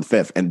they're now in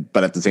fifth.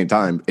 But at the same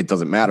time, it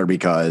doesn't matter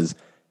because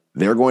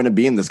they're going to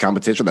be in this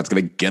competition that's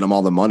going to get them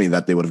all the money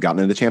that they would have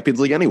gotten in the Champions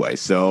League anyway.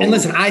 So, and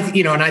listen, and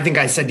I think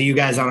I said to you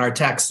guys on our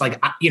text, like,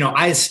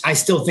 I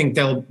still think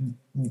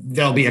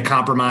there'll be a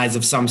compromise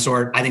of some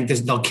sort. I think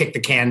they'll kick the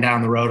can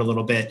down the road a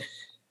little bit.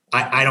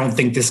 I don't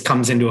think this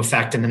comes into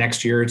effect in the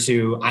next year or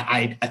two.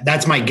 I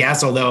that's my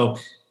guess, although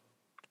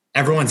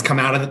everyone's come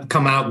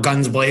out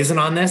guns blazing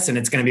on this, and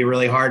it's going to be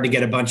really hard to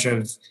get a bunch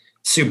of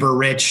super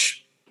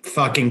rich,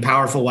 fucking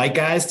powerful white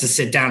guys to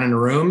sit down in a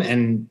room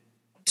and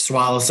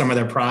swallow some of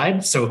their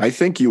pride. So I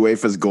think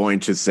UEFA is going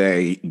to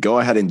say, go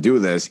ahead and do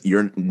this.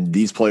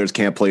 These players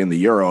can't play in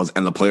the Euros,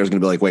 and the players going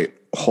to be like, wait,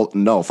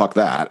 no, fuck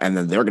that. And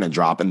then they're going to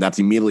drop. And that's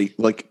immediately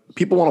like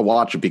people want to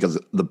watch it because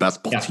the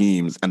best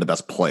teams and the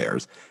best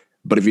players.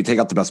 But if you take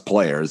out the best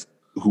players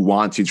who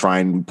want to try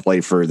and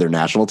play for their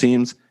national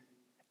teams,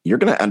 you're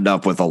going to end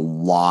up with a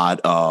lot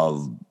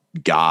of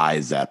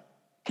guys that,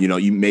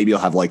 you'll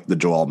have like the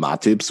Joel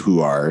Matips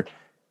who are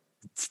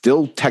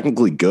still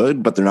technically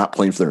good, but they're not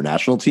playing for their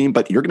national team.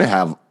 But you're going to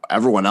have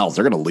everyone else.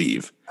 They're going to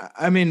leave.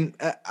 I mean,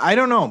 I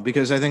don't know,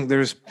 because I think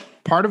there's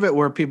part of it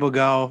where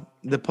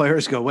the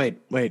players go, wait,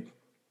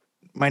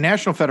 my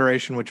national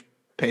federation, which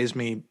pays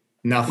me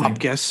nothing,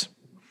 upkiss,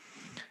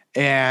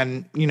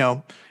 and,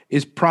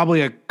 is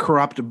probably a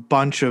corrupt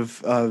bunch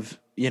of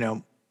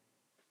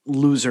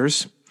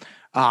losers.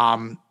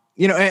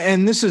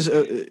 And this is,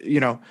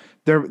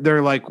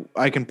 they're like,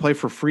 I can play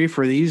for free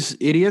for these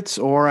idiots,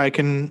 or I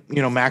can,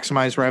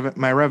 maximize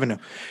my revenue.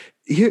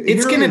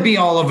 It's going to be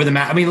all over the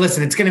map. I mean,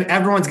 listen,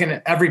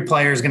 every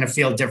player is going to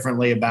feel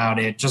differently about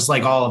it. Just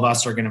like all of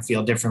us are going to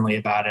feel differently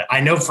about it.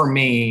 I know for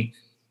me,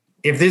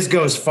 if this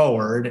goes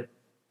forward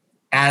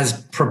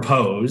as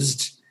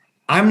proposed,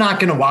 I'm not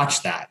going to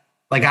watch that.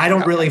 Like, I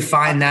don't really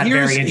find that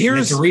very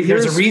interesting.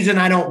 There's a reason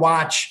I don't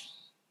watch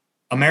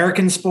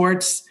American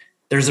sports.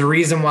 There's a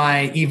reason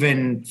why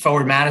even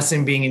Forward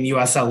Madison being in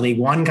USL League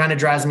One kind of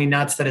drives me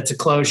nuts, that it's a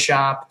closed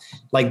shop.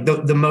 Like,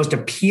 the most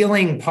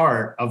appealing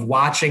part of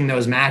watching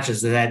those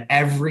matches is that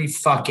every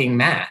fucking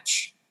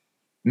match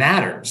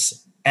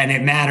matters, and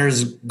it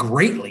matters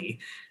greatly,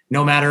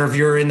 no matter if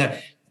you're in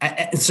the.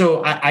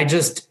 So I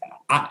just.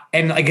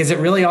 And like, is it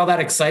really all that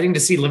exciting to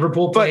see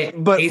Liverpool play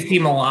AC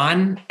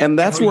Milan? And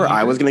that's where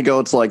I was going to go.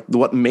 It's like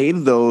what made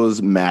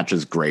those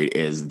matches great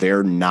is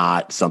they're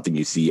not something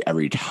you see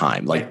every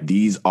time. Like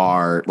these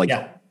are like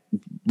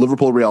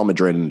Liverpool, Real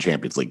Madrid in the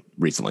Champions League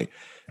recently.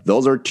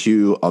 Those are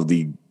two of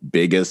the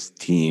biggest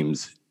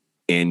teams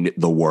in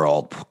the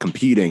world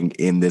competing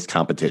in this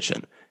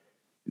competition.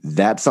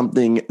 That's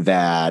something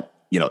that,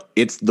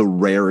 it's the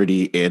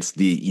rarity.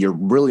 You're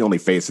really only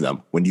facing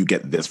them when you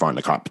get this far in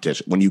the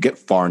competition. When you get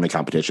far in the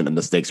competition and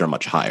the stakes are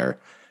much higher,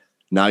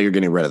 now you're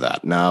getting rid of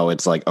that. Now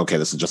it's like, okay,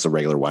 this is just a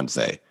regular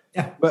Wednesday.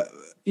 Yeah. But,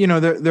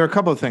 there are a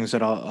couple of things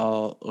that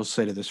I'll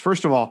say to this.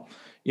 First of all,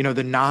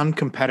 the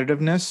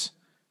non-competitiveness,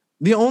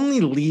 the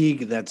only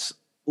league that's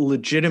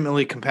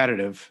legitimately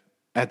competitive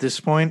at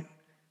this point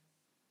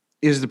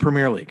is the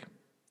Premier League.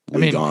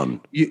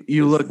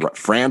 You look.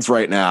 France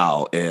right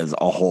now is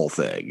a whole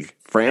thing.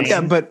 France,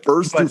 but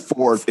first through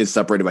fourth is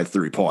separated by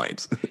 3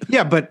 points.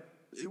 Yeah, but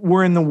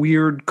we're in the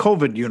weird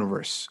COVID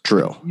universe.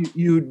 True.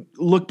 You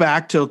look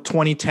back till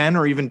 2010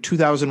 or even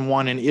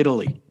 2001 in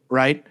Italy,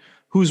 right?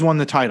 Who's won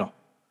the title?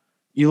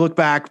 You look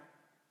back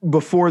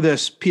before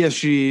this,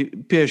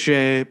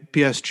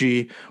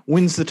 PSG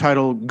wins the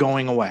title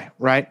going away,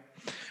 right?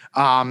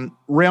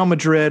 Real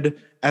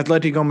Madrid,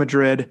 Atletico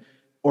Madrid,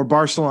 or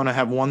Barcelona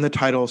have won the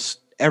titles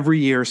every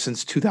year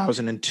since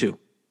 2002.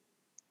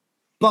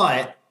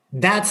 But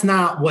that's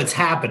not what's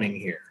happening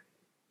here.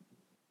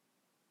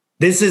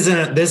 This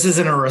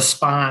isn't a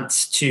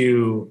response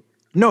to.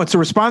 No, it's a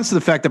response to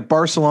the fact that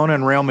Barcelona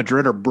and Real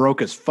Madrid are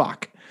broke as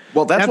fuck.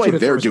 Well, that's why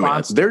they're doing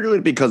it. They're doing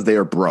it because they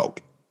are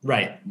broke.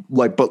 Right.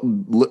 Like, but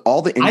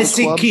all the English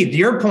clubs, Keith,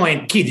 your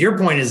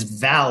point is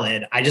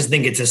valid. I just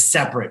think it's a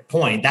separate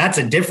point. That's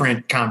a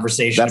different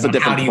conversation. That's a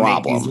different problem.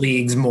 How do you make these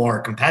leagues more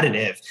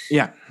competitive?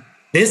 Yeah.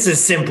 This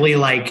is simply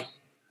like,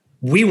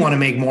 we want to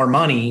make more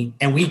money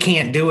and we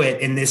can't do it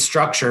in this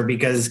structure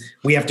because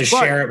we have to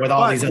share it with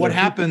all these other what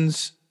people.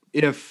 Happens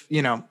if,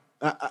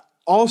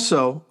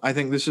 also, I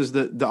think this is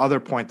the other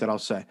point that I'll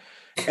say.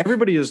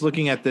 Everybody is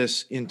looking at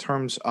this in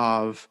terms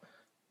of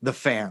the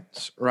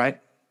fans,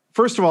 right?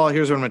 First of all,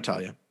 here's what I'm going to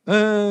tell you.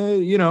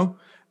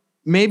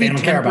 Maybe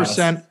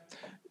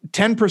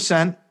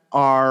 10%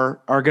 are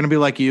going to be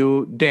like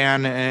you,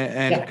 Dan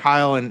and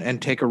Kyle,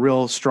 and take a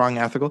real strong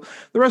ethical.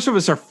 The rest of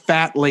us are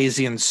fat,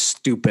 lazy, and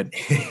stupid.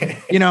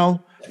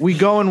 We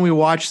go and we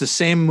watch the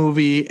same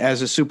movie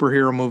as a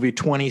superhero movie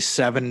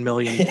 27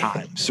 million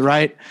times,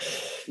 right?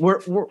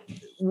 We're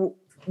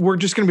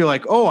just going to be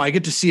like, oh, I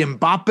get to see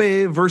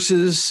Mbappe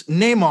versus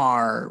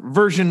Neymar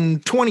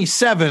version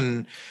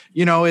 27.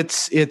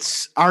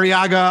 It's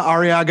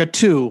Ariaga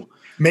 2.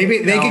 Maybe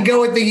they could go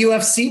with the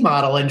UFC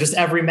model and just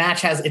every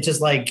match has it's just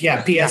like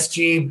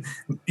PSG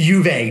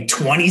Juve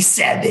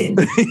 27.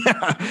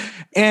 Yeah.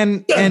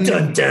 And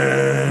dun,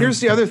 dun. Here's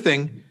the other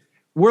thing.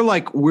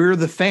 We're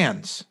the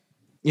fans,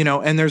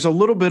 and there's a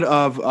little bit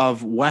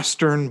of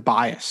Western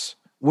bias.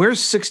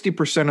 Where's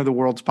 60% of the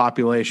world's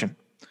population?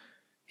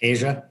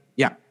 Asia.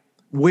 Yeah.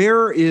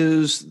 Where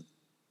is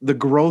the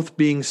growth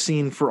being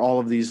seen for all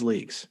of these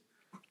leagues?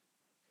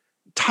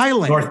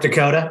 Thailand. North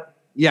Dakota.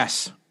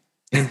 Yes.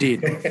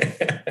 Indeed.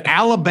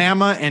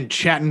 Alabama and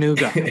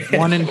Chattanooga,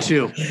 1 and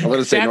 2. I'm going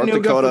to say North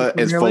Dakota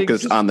is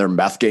focused on their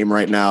meth game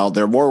right now.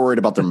 They're more worried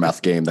about their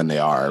meth game than they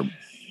are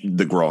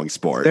the growing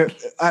sport.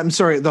 I'm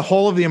sorry. The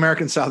whole of the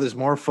American South is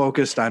more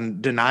focused on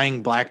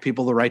denying black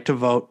people the right to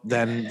vote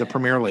than the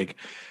Premier League.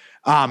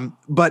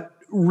 But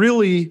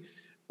really,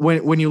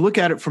 when you look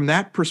at it from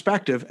that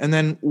perspective, and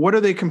then what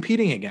are they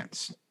competing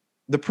against?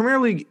 The Premier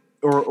League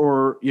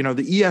or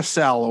the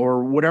ESL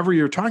or whatever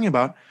you're talking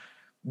about,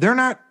 they're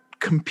not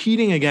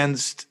competing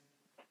against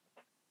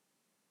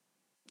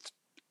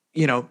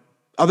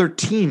other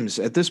teams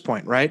at this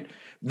point, right?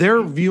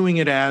 They're viewing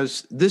it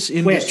as this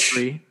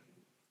industry.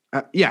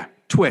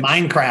 Twitch.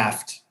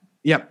 Minecraft.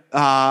 Yep.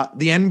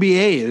 The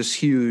NBA is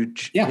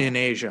huge in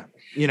Asia,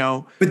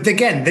 But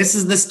again, this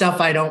is the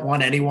stuff I don't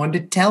want anyone to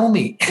tell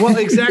me. Well,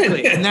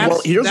 exactly. And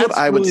here's what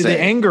I would say. The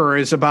anger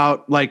is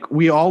about,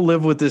 we all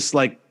live with this,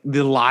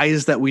 the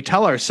lies that we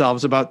tell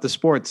ourselves about the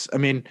sports. I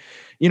mean,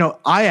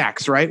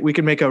 Ajax, right? We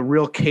can make a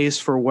real case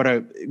for what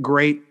a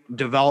great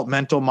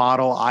developmental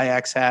model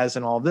Ajax has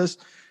and all this.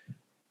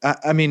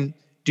 I mean,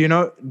 do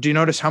you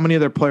notice how many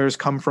of their players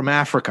come from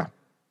Africa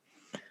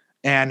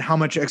and how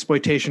much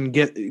exploitation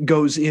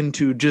goes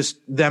into just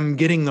them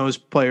getting those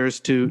players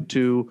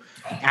to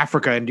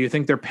Africa? And do you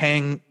think they're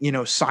paying,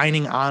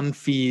 signing on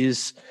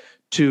fees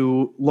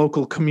to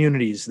local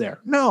communities there?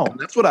 No. And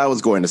that's what I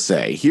was going to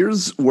say.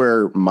 Here's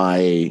where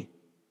my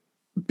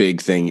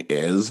big thing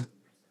is.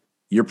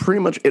 You're pretty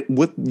much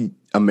with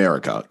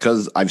America,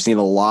 because I've seen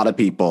a lot of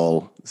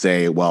people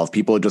say, well, if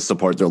people just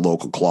support their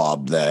local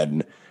club,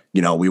 then,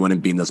 we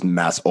wouldn't be in this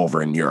mess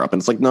over in Europe. And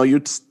it's like, no,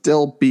 you'd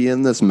still be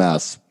in this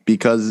mess,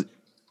 because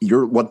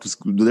what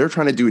they're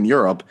trying to do in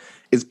Europe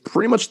is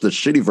pretty much the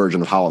shitty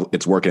version of how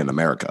it's working in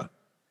America.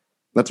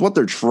 That's what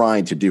they're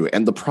trying to do.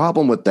 And the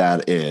problem with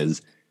that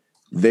is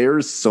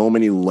there's so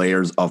many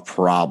layers of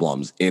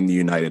problems in the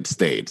United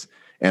States.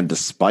 And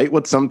despite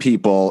what some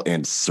people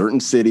in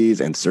certain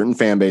cities and certain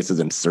fan bases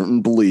and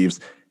certain beliefs,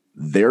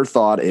 their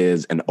thought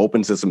is an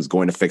open system is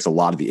going to fix a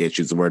lot of the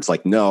issues, where it's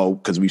like, no,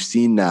 because we've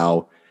seen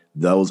now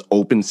those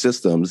open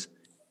systems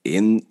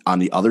on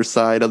the other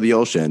side of the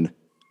ocean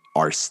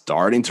are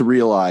starting to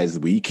realize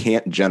we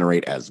can't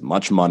generate as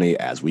much money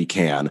as we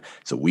can.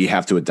 So we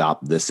have to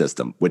adopt this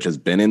system, which has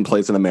been in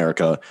place in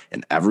America.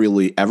 And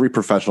every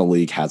professional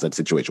league has that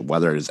situation,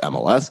 whether it is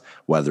MLS,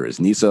 whether it's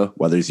NISA,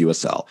 whether it's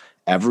USL.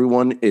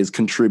 Everyone is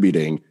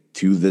contributing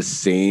to the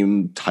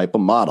same type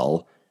of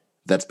model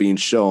that's being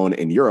shown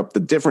in Europe. The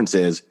difference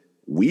is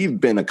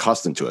we've been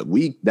accustomed to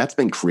it. That's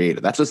been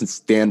created. That's just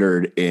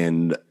standard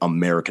in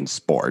American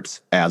sports.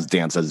 As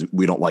Dan says,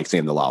 we don't like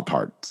saying the loud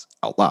parts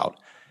out loud.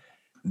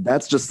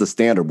 That's just the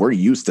standard. We're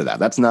used to that.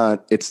 That's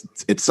not,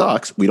 it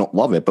sucks. We don't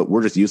love it, but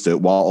we're just used to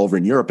it. While over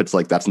in Europe, it's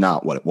like, that's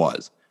not what it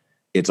was.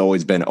 It's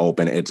always been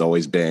open. It's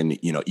always been,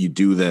 you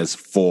do this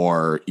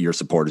for your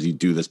supporters. You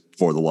do this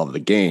for the love of the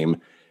game.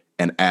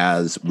 And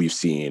as we've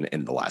seen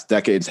in the last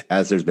decades,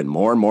 as there's been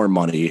more and more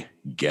money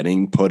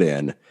getting put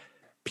in,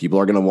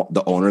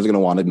 the owners are going to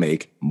want to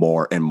make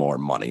more and more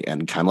money.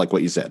 And kind of like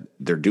what you said,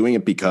 they're doing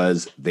it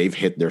because they've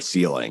hit their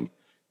ceiling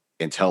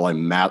until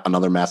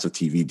another massive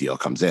TV deal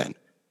comes in.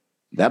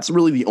 That's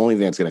really the only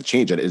thing that's going to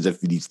change it, is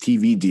if these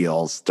TV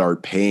deals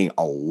start paying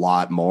a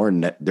lot more.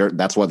 And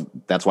that's why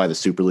the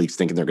Super League's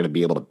thinking they're going to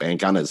be able to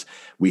bank on, is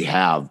we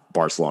have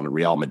Barcelona,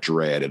 Real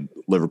Madrid, and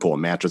Liverpool,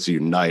 and Manchester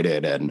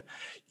United, and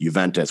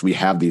Juventus. We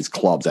have these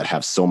clubs that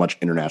have so much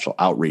international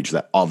outreach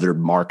that other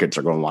markets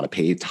are going to want to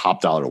pay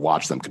top dollar to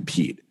watch them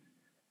compete.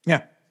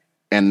 Yeah.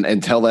 And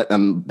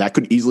that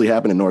could easily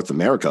happen in North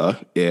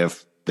America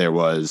if there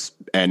was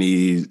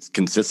any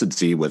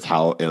consistency with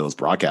how it was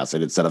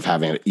broadcasted, instead of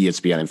having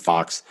ESPN and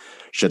Fox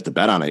shit the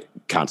bed on it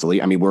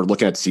constantly. I mean, we're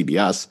looking at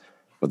CBS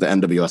with the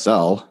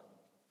NWSL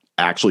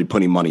actually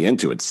putting money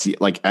into it.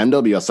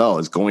 NWSL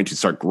is going to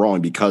start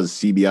growing because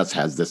CBS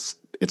has this.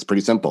 It's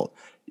pretty simple.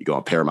 You go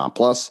on Paramount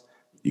Plus,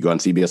 you go on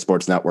CBS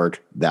Sports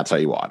Network. That's how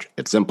you watch.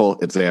 It's simple.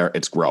 It's there.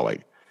 It's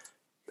growing.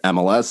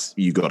 MLS,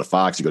 you go to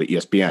Fox, you go to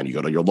ESPN, you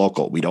go to your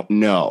local. We don't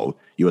know.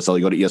 USL,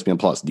 you go to ESPN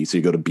Plus. DC,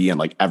 you go to BN.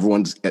 Like,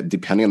 everyone's,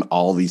 depending on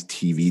all these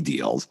TV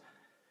deals,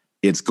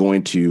 it's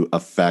going to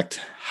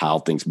affect how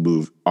things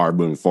are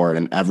moving forward.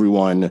 And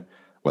everyone,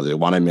 whether they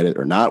want to admit it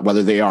or not,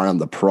 whether they are on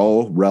the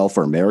pro rel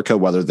for America,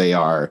 whether they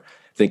are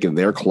thinking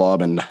their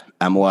club and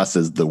MLS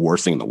is the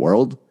worst thing in the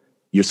world,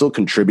 you're still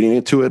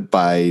contributing to it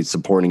by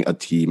supporting a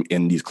team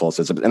in these close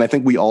systems. And I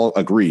think we all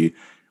agree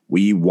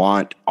we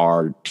want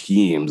our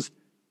teams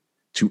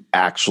to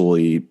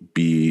actually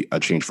be a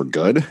change for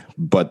good,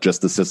 but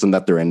just the system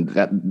that they're in,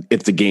 that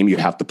it's a game you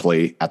have to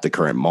play at the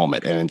current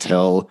moment. And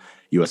until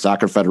U.S.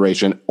 Soccer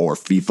Federation or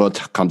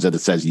FIFA comes in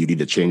and says you need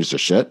to change the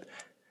shit,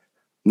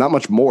 not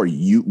much more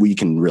we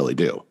can really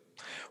do.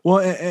 Well,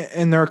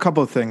 and there are a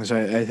couple of things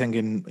I think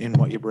in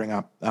what you bring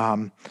up.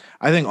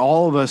 I think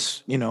all of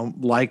us,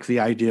 like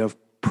the idea of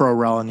pro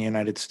rel in the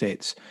United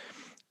States.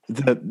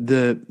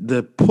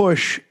 The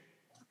push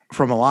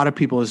from a lot of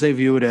people is they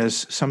view it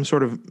as some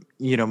sort of,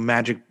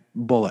 magic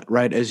bullet,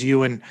 right? As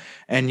you and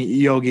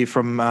Yogi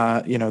from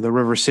the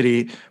River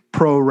City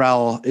Pro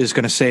Rel is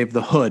going to save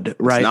the hood,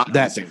 right? It's not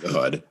going to save the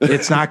hood.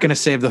 It's not going to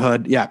save the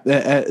hood.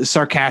 Yeah,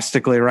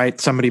 sarcastically, right?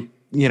 Somebody,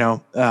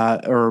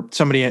 or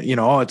somebody,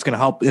 it's going to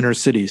help inner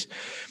cities.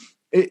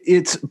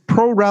 It's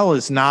Pro Rel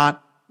is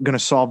not going to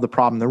solve the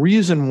problem. The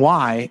reason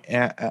why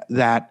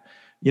that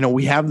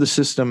we have the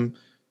system.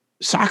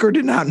 Soccer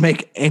did not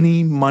make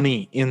any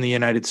money in the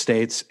United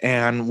States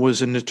and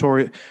was a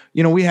notorious.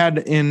 We had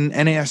in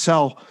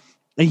NASL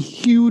a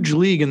huge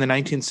league in the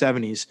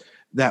 1970s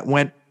that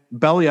went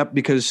belly up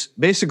because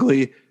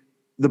basically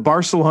the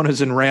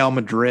Barcelonas and Real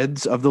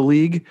Madrids of the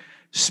league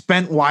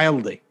spent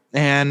wildly.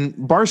 And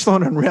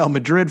Barcelona and Real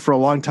Madrid for a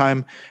long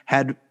time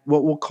had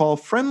what we'll call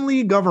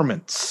friendly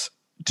governments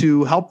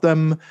to help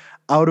them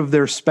out of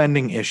their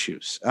spending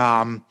issues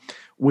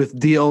with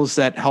deals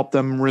that help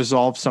them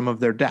resolve some of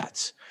their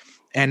debts.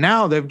 And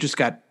now they've just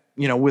got,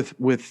 with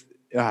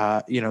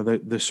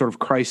the sort of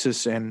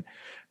crisis and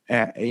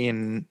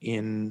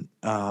in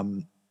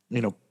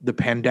the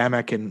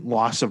pandemic and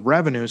loss of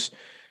revenues,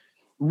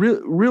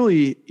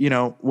 really,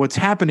 what's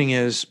happening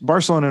is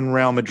Barcelona and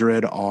Real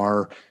Madrid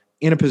are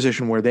in a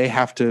position where they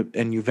have to,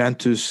 and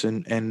Juventus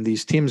and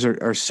these teams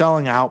are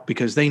selling out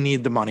because they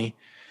need the money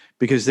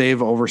because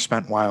they've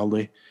overspent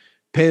wildly.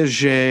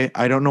 PSG,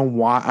 I don't know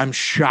why. I'm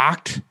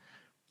shocked.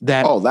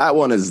 That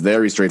one is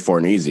very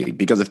straightforward and easy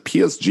because if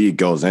PSG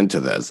goes into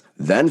this,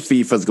 then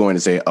FIFA is going to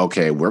say,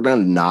 okay, we're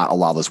going to not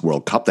allow this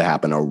World Cup to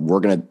happen, or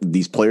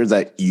these players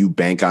that you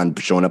bank on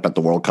showing up at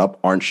the World Cup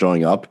aren't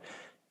showing up,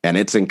 and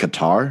it's in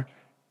Qatar,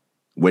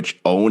 which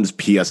owns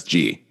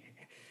PSG.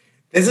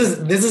 This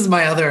is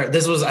my other.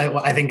 This was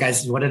I think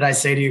what did I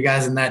say to you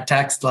guys in that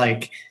text?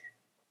 Like,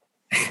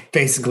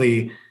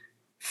 basically,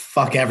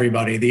 fuck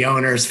everybody, the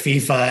owners,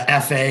 FIFA,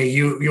 FA,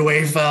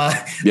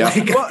 UEFA. Yeah.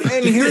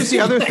 And here's the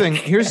other thing.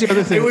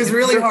 It was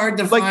really hard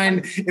to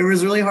find. It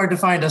was really hard to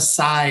find a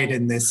side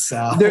in this.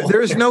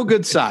 There's no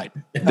good side.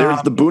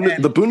 There's the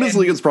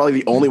Bundesliga is probably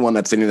the only one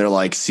that's sitting there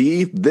like,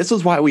 see, this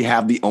is why we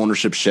have the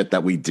ownership shit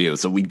that we do,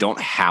 so we don't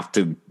have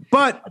to.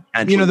 But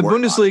the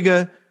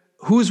Bundesliga.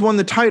 Who's won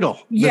the title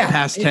the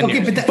past 10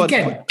 years? But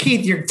again,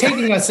 Keith, you're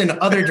taking us in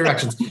other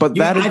directions. But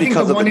that is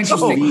because of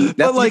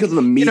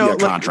the media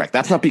contract.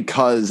 That's not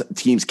because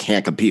teams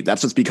can't compete.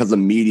 That's just because the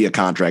media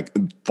contract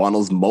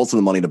funnels most of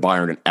the money to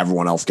Bayern and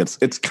everyone else gets.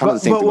 It's kind of the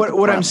same thing. But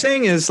what I'm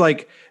saying is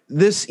like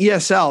this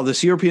ESL,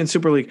 this European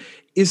Super League,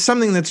 is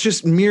something that's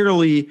just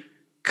merely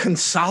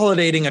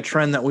consolidating a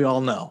trend that we all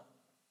know.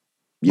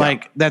 Yeah.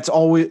 Like that's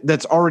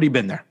already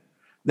been there.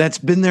 That's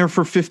been there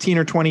for 15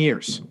 or 20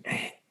 years.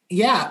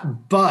 Yeah,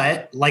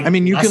 but like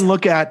you can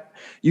look at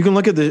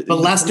the. But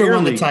Leicester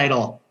won the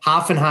title.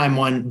 Hoffenheim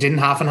won. Didn't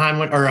Hoffenheim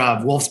win, or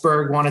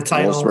Wolfsburg won a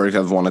title? Wolfsburg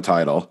has won a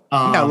title.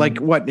 Like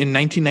what in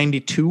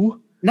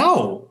 1992?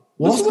 No,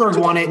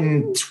 Wolfsburg won it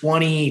in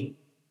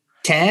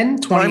 2010,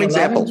 2011. Prime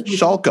example: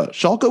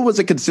 Schalke was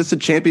a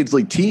consistent Champions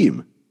League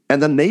team,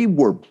 and then they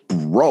were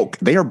broke.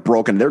 They are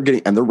broken. They're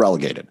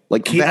relegated.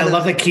 Like Keith, I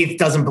love that Keith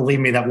doesn't believe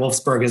me that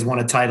Wolfsburg has won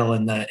a title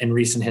in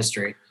recent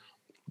history.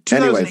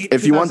 Anyways,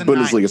 if you want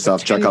Bundesliga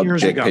stuff, check out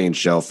Jake Payne's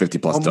show, 50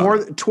 Plus. More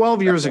than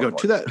 12 years ago,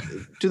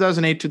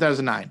 2008,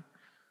 2009.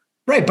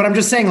 Right, but I'm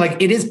just saying, like,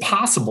 it is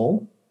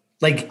possible.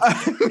 Like,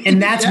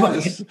 and that's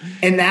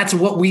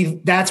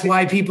that's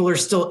why people are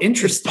still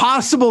interested. It's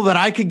possible that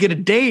I could get a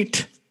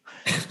date.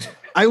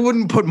 I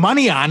wouldn't put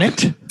money on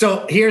it.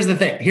 So here's the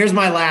thing. Here's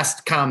my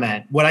last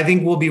comment. What I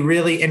think will be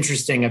really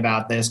interesting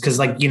about this, because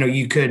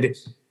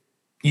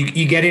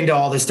you get into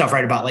all this stuff,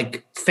 right, about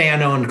like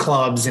fan-owned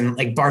clubs and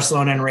like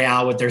Barcelona and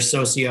Real with their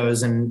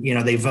socios and,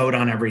 they vote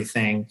on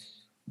everything.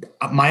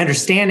 My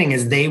understanding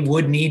is they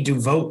would need to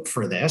vote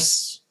for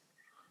this.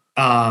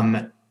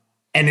 And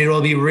it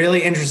will be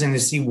really interesting to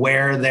see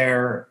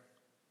where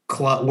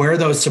where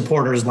those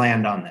supporters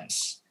land on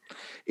this.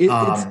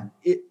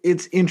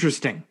 It's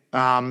interesting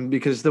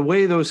because the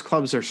way those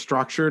clubs are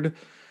structured,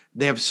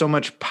 they have so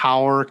much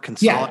power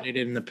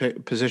consolidated in the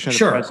position of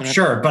the president.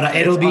 Sure. But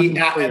it'll be,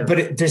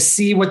 to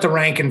see what the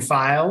rank and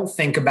file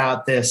think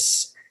about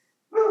this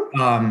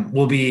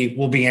will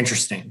be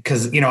interesting.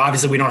 Because,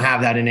 obviously we don't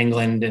have that in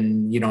England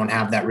and you don't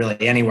have that really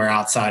anywhere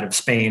outside of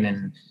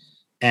Spain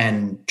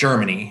and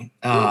Germany.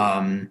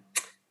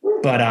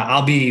 But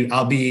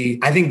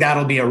I think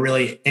that'll be a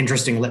really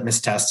interesting litmus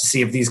test to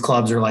see if these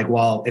clubs are like,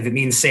 well, if it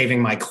means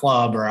saving my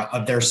club or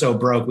if they're so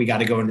broke, we got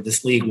to go into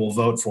this league, we'll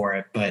vote for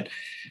it. But,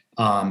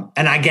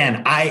 and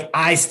again,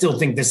 I still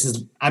think this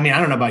is, I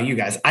don't know about you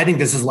guys. I think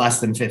this is less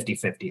than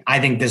 50-50. I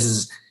think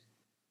this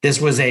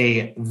was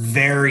a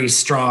very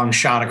strong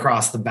shot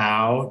across the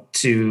bow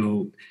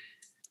to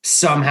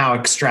somehow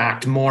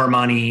extract more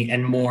money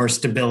and more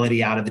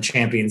stability out of the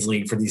Champions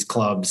League for these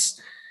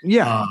clubs.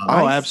 Yeah.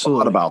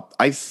 Absolutely.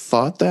 I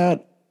thought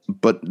that,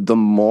 but the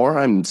more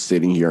I'm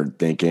sitting here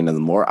thinking and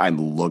the more I'm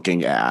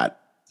looking at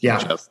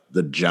just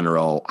the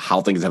general,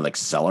 how things have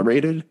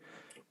accelerated,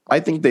 I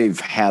think they've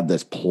had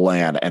this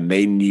plan and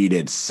they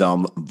needed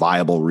some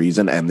viable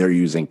reason, and they're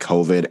using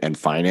COVID and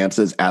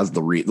finances as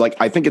the like,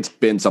 I think it's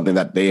been something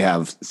that they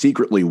have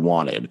secretly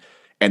wanted,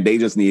 and they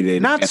just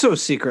needed not so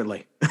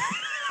secretly.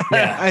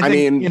 Yeah. I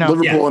mean,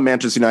 Liverpool and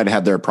Manchester United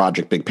had their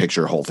Project Big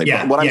Picture whole thing.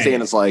 Yeah, But what I'm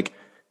saying is, like,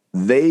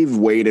 they've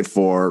waited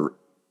for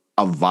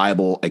a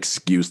viable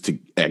excuse to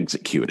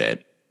execute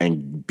it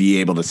and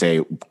be able to say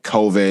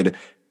COVID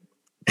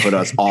put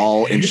us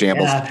all in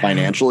shambles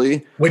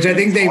financially. Which I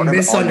think they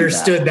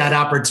misunderstood that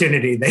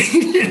opportunity.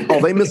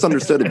 They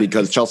misunderstood it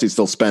because Chelsea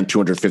still spent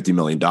 $250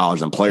 million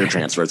on player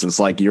transfers. And it's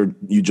like, you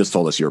just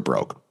told us you're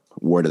broke.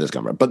 Where did this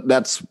come from? But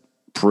that's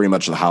pretty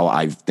much how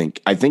I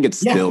think it's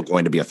still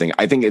going to be a thing.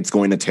 I think it's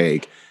going to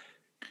take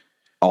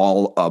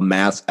a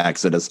mass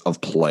exodus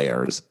of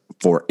players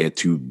for it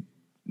to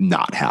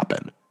not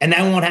happen. And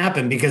that won't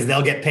happen because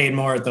they'll get paid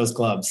more at those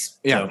clubs.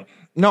 Yeah. So.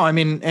 No, I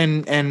mean,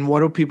 and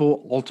what do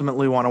people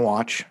ultimately want to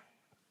watch?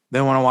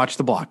 They want to watch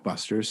the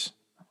blockbusters,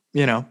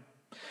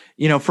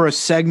 for a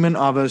segment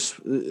of us,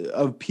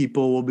 of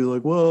people will be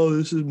like, well,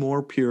 this is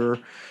more pure,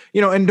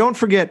 and don't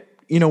forget,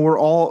 we're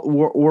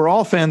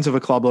all fans of a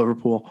club,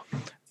 Liverpool,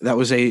 that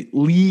was a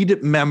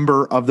lead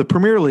member of the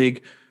Premier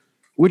League,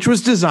 which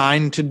was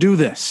designed to do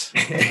this.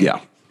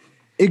 Yeah.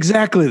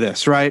 Exactly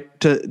this, right?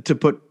 To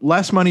put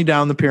less money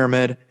down the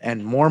pyramid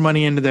and more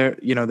money into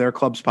their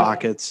club's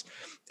pockets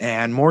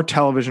and more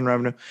television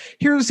revenue.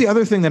 Here's the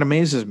other thing that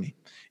amazes me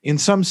in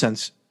some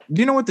sense.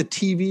 Do you know what the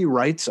TV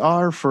rights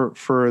are for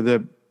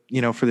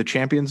the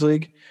Champions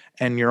League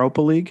and Europa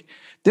League?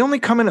 They only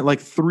come in at like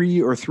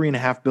 $3 or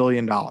 $3.5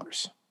 billion.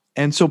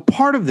 And so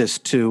part of this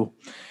too,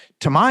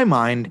 to my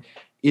mind,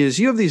 is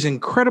you have these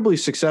incredibly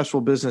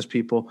successful business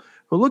people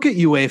who look at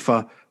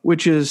UEFA,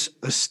 which is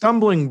a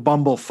stumbling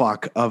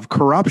bumblefuck of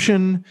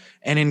corruption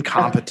and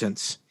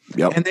incompetence.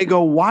 Yep. And they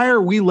go, why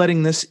are we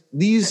letting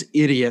these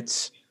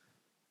idiots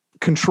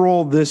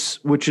control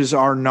this, which is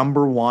our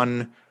number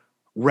one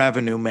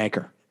revenue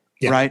maker,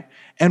 right?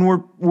 And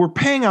we're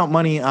paying out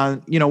money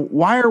on,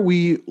 why are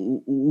we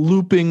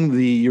looping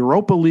the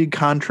Europa League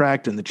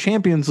contract and the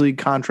Champions League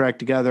contract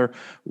together?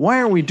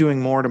 Why aren't we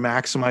doing more to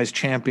maximize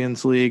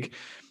Champions League?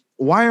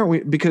 Why aren't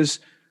we?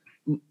 Because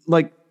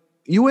like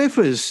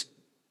UEFA is,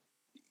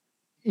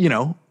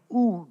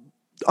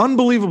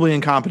 unbelievably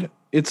incompetent.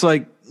 It's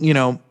like,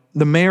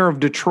 the mayor of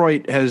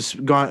Detroit has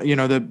gone,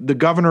 the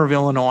governor of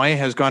Illinois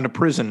has gone to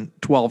prison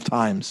 12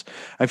 times.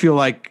 I feel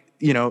like,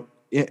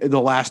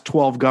 the last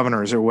 12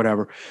 governors or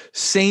whatever.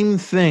 Same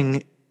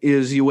thing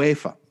is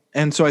UEFA.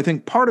 And so I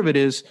think part of it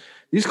is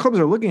these clubs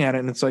are looking at it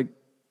and it's like,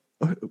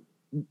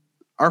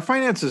 our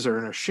finances are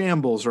in a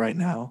shambles right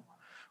now.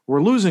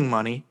 We're losing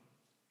money.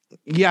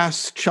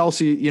 Yes,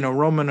 Chelsea,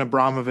 Roman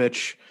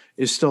Abramovich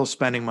is still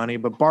spending money,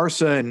 but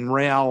Barca and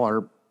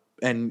Real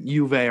and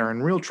Juve are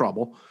in real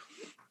trouble.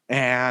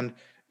 And,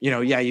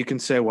 you can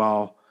say,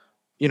 well,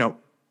 Stan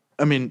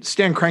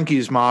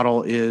Kroenke's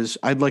model is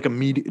I'd like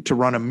to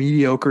run a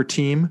mediocre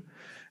team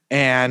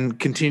and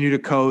continue to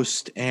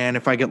coast. And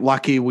if I get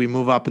lucky, we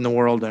move up in the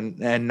world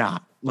and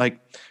not. Like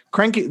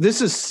Kroenke,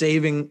 this is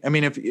saving. I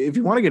mean, if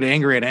you want to get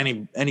angry at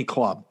any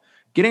club,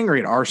 get angry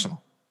at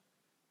Arsenal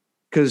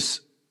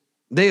because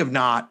they have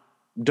not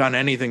done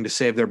anything to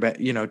save their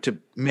to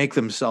make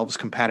themselves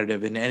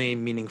competitive in any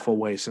meaningful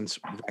way since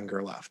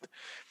Wenger left.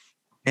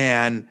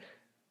 And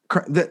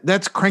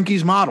that's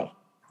Kroenke's model.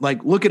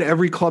 Like, look at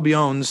every club he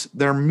owns;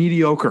 they're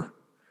mediocre,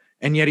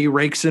 and yet he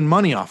rakes in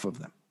money off of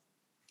them.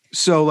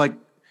 So, like,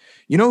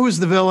 who's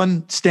the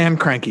villain? Stan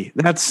Kroenke.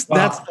 That's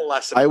the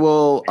lesson.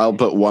 I'll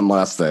put one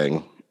last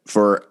thing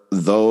for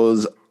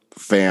those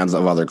fans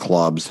of other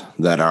clubs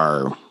that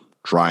are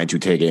trying to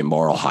take a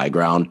moral high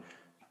ground,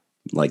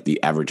 like the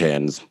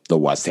Evertons, the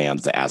West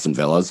Hams, the Aston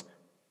Villas.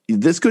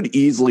 This could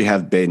easily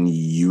have been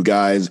you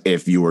guys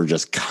if you were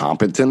just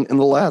competent in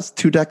the last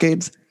 2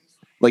 decades.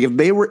 Like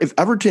if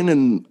Everton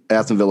and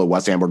Aston Villa,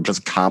 West Ham were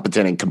just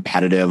competent and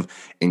competitive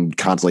and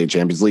constantly in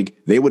Champions League,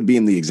 they would be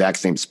in the exact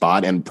same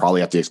spot and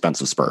probably at the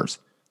expense of Spurs.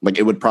 Like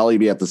it would probably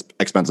be at the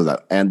expense of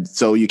that. And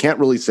so you can't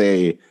really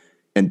say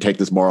and take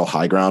this moral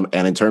high ground.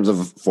 And in terms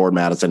of Ford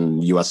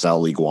Madison,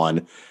 USL League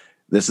One,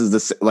 this is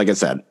this, like I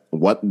said,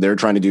 what they're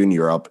trying to do in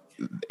Europe,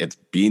 it's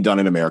being done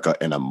in America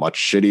in a much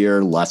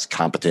shittier, less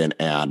competent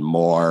and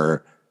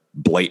more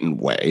blatant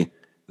way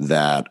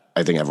that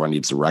I think everyone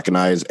needs to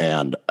recognize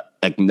and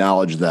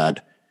acknowledge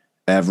that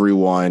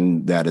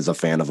everyone that is a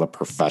fan of a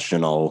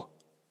professional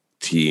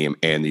team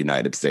in the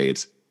United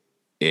States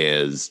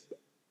is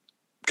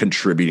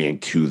contributing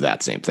to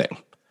that same thing.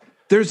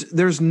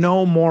 There's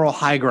no moral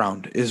high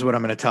ground is what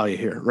I'm going to tell you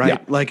here, right?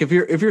 Yeah. Like if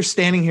you're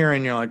standing here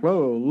and you're like,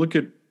 whoa, look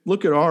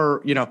at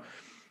our,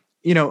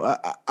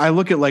 I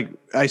look at like,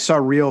 I saw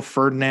Rio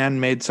Ferdinand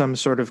made some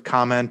sort of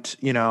comment,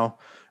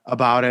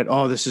 about it.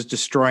 Oh, this is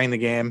destroying the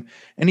game.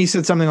 And he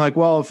said something like,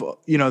 well, if,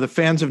 the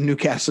fans of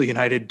Newcastle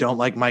United don't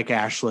like Mike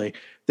Ashley,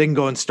 they can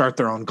go and start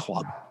their own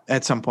club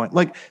at some point.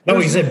 Like, no,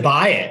 he said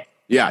buy it.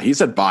 Yeah. He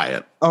said buy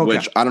it, okay.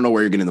 Which I don't know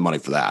where you're getting the money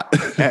for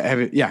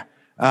that. Yeah.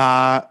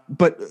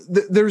 But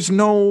there's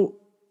no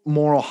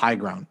moral high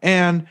ground.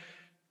 And,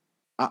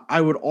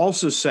 I would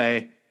also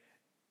say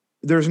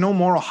there's no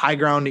moral high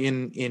ground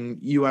in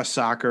U.S.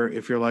 soccer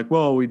if you're like,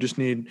 well, we just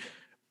need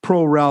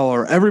pro rel,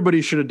 or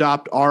everybody should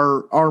adopt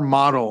our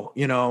model,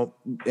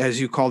 as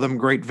you call them,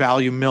 Great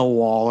Value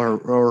Millwall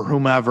or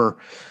whomever.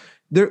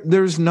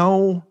 There's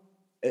no,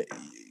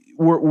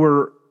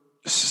 we're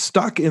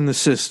stuck in the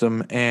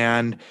system,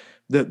 and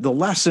the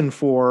lesson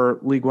for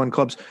League One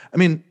clubs. I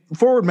mean,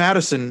 Forward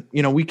Madison,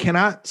 we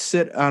cannot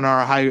sit on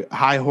our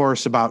high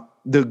horse about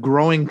the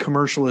growing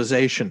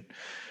commercialization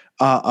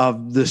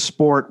of the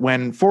sport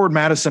when Forward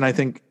Madison, I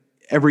think,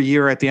 every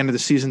year at the end of the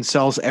season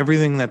sells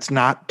everything that's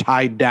not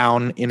tied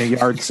down in a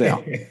yard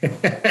sale.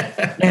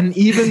 And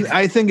even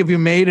I think if you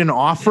made an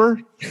offer,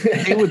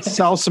 they would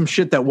sell some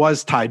shit that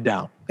was tied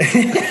down.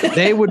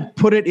 They would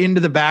put it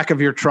into the back of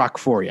your truck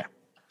for you.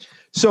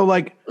 So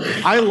like,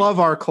 I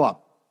love our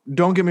club.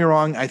 Don't get me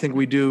wrong. I think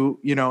we do,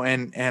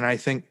 and I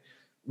think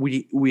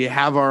we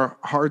have our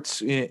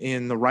hearts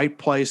in the right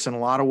place in a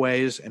lot of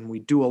ways. And we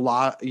do a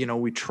lot,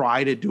 we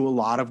try to do a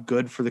lot of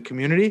good for the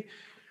community,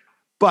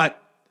 but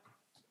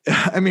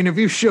I mean, if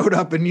you showed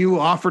up and you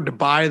offered to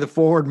buy the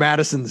Forward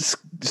Madison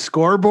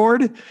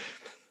scoreboard,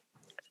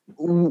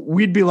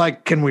 we'd be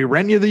like, can we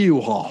rent you the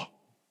U-Haul?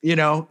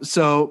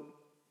 So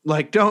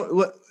like,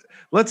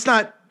 let's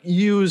not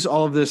use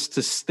all of this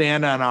to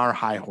stand on our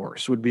high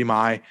horse would be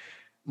my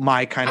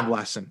kind of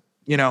lesson,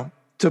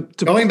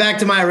 Going back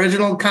to my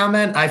original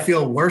comment, I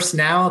feel worse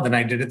now than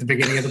I did at the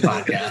beginning of the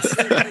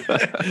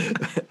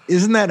podcast.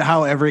 Isn't that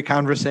how every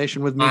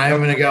conversation with me?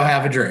 I'm going to go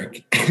have a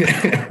drink.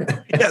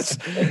 Yes.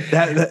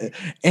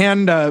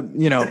 And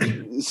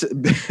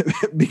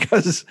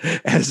because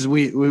as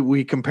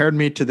we compared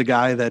me to the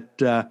guy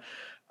that,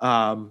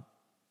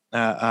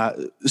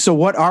 so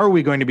what are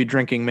we going to be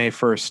drinking May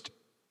 1st?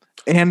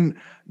 And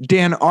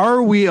Dan,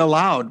 are we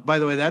allowed, by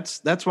the way,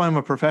 that's why I'm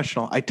a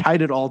professional. I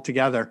tied it all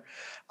together.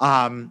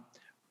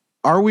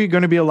 Are we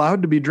going to be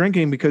allowed to be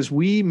drinking? Because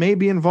we may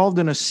be involved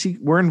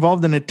we're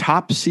involved in a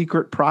top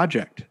secret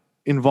project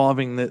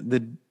involving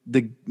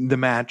the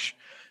match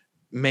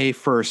May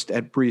 1st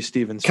at Bree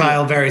Stevens.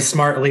 Kyle very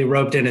smartly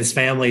roped in his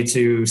family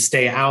to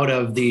stay out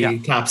of the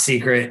top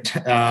secret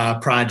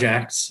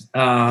project.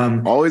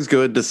 Always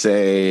good to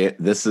say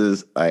this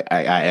is,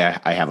 I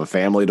have a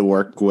family to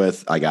work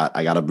with. I got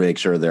to make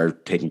sure they're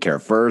taken care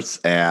of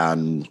first,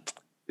 and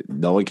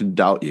no one can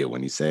doubt you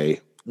when you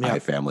say, I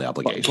have family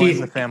obligations.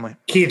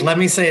 Keith, let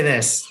me say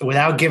this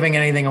without giving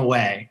anything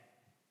away.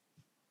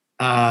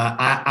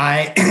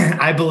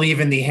 I believe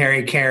in the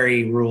Harry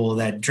Carey rule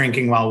that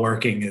drinking while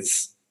working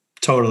is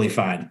totally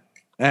fine.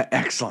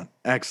 Excellent.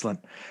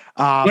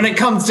 When it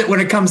comes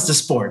to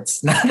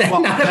sports, not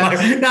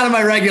in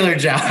my regular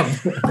job.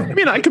 I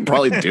mean, I could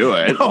probably do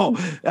it. No,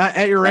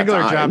 at your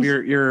regular job,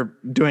 you're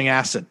doing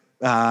acid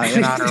in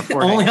honor of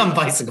only on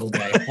bicycle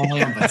day.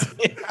 Only on bicycle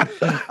day.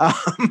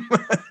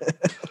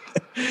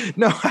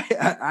 No,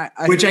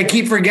 which I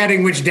keep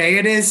forgetting which day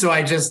it is. So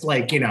I just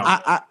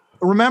I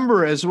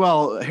remember as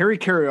well, Harry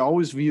Carey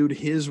always viewed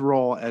his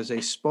role as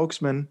a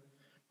spokesman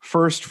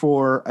first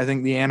for, I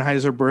think, the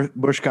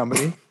Anheuser-Busch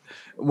Company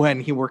when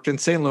he worked in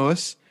St.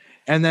 Louis,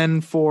 and then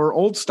for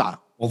Old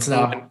Style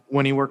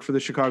when he worked for the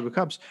Chicago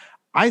Cubs.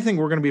 I think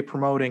we're going to be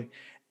promoting,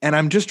 and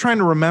I'm just trying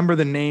to remember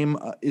the name.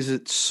 Is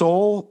it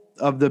Soul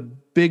of the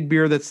big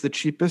beer that's the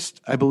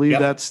cheapest? I believe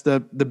that's the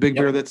big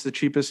beer that's the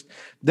cheapest.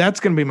 That's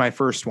going to be my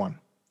first one.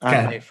 On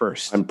May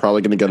 1st. I'm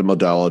probably going to get a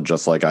Modelo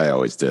just like I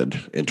always did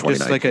in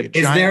 2019.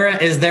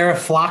 Is there a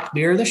flock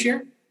beer this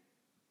year?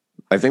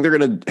 I think they're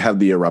going to have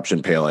the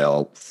Eruption Pale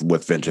Ale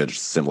with vintage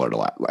similar to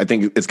last. I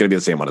think it's going to be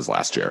the same one as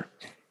last year.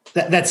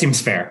 That seems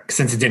fair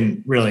since it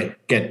didn't really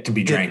get to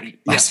be drank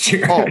last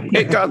year. Oh,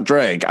 it got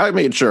drank. I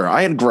made sure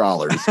I had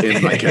growlers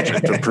in my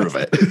kitchen to prove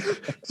it.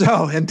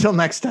 So until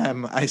next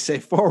time, I say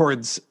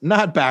forwards,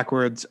 not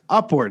backwards,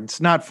 upwards,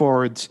 not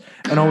forwards,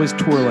 and always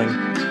twirling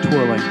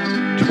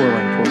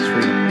towards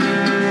freedom.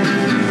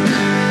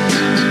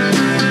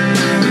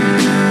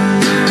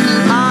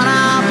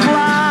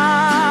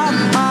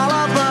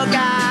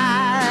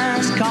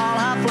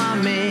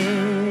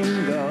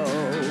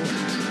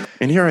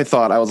 And here I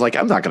thought, I was like,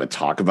 I'm not going to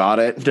talk about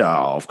it. No,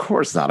 of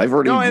course not. I've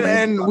already. No,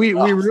 and we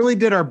really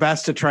did our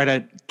best to try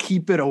to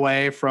keep it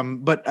away from,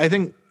 but I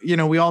think,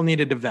 we all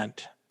needed to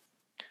vent.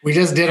 We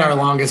just did our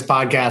longest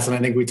podcast, and I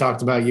think we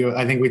talked about you.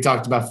 I think we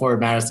talked about Forward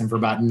Madison for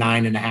about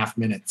 9.5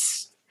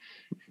 minutes.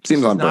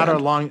 Seems on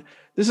brand.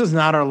 This is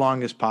not our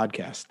longest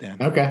podcast, Dan.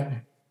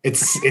 Okay. It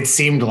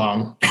seemed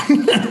long.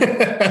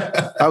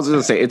 I was going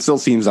to say, it still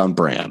seems on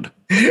brand.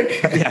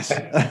 Yes.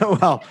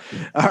 Well,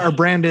 our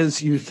brand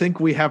is, you think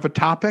we have a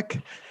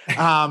topic.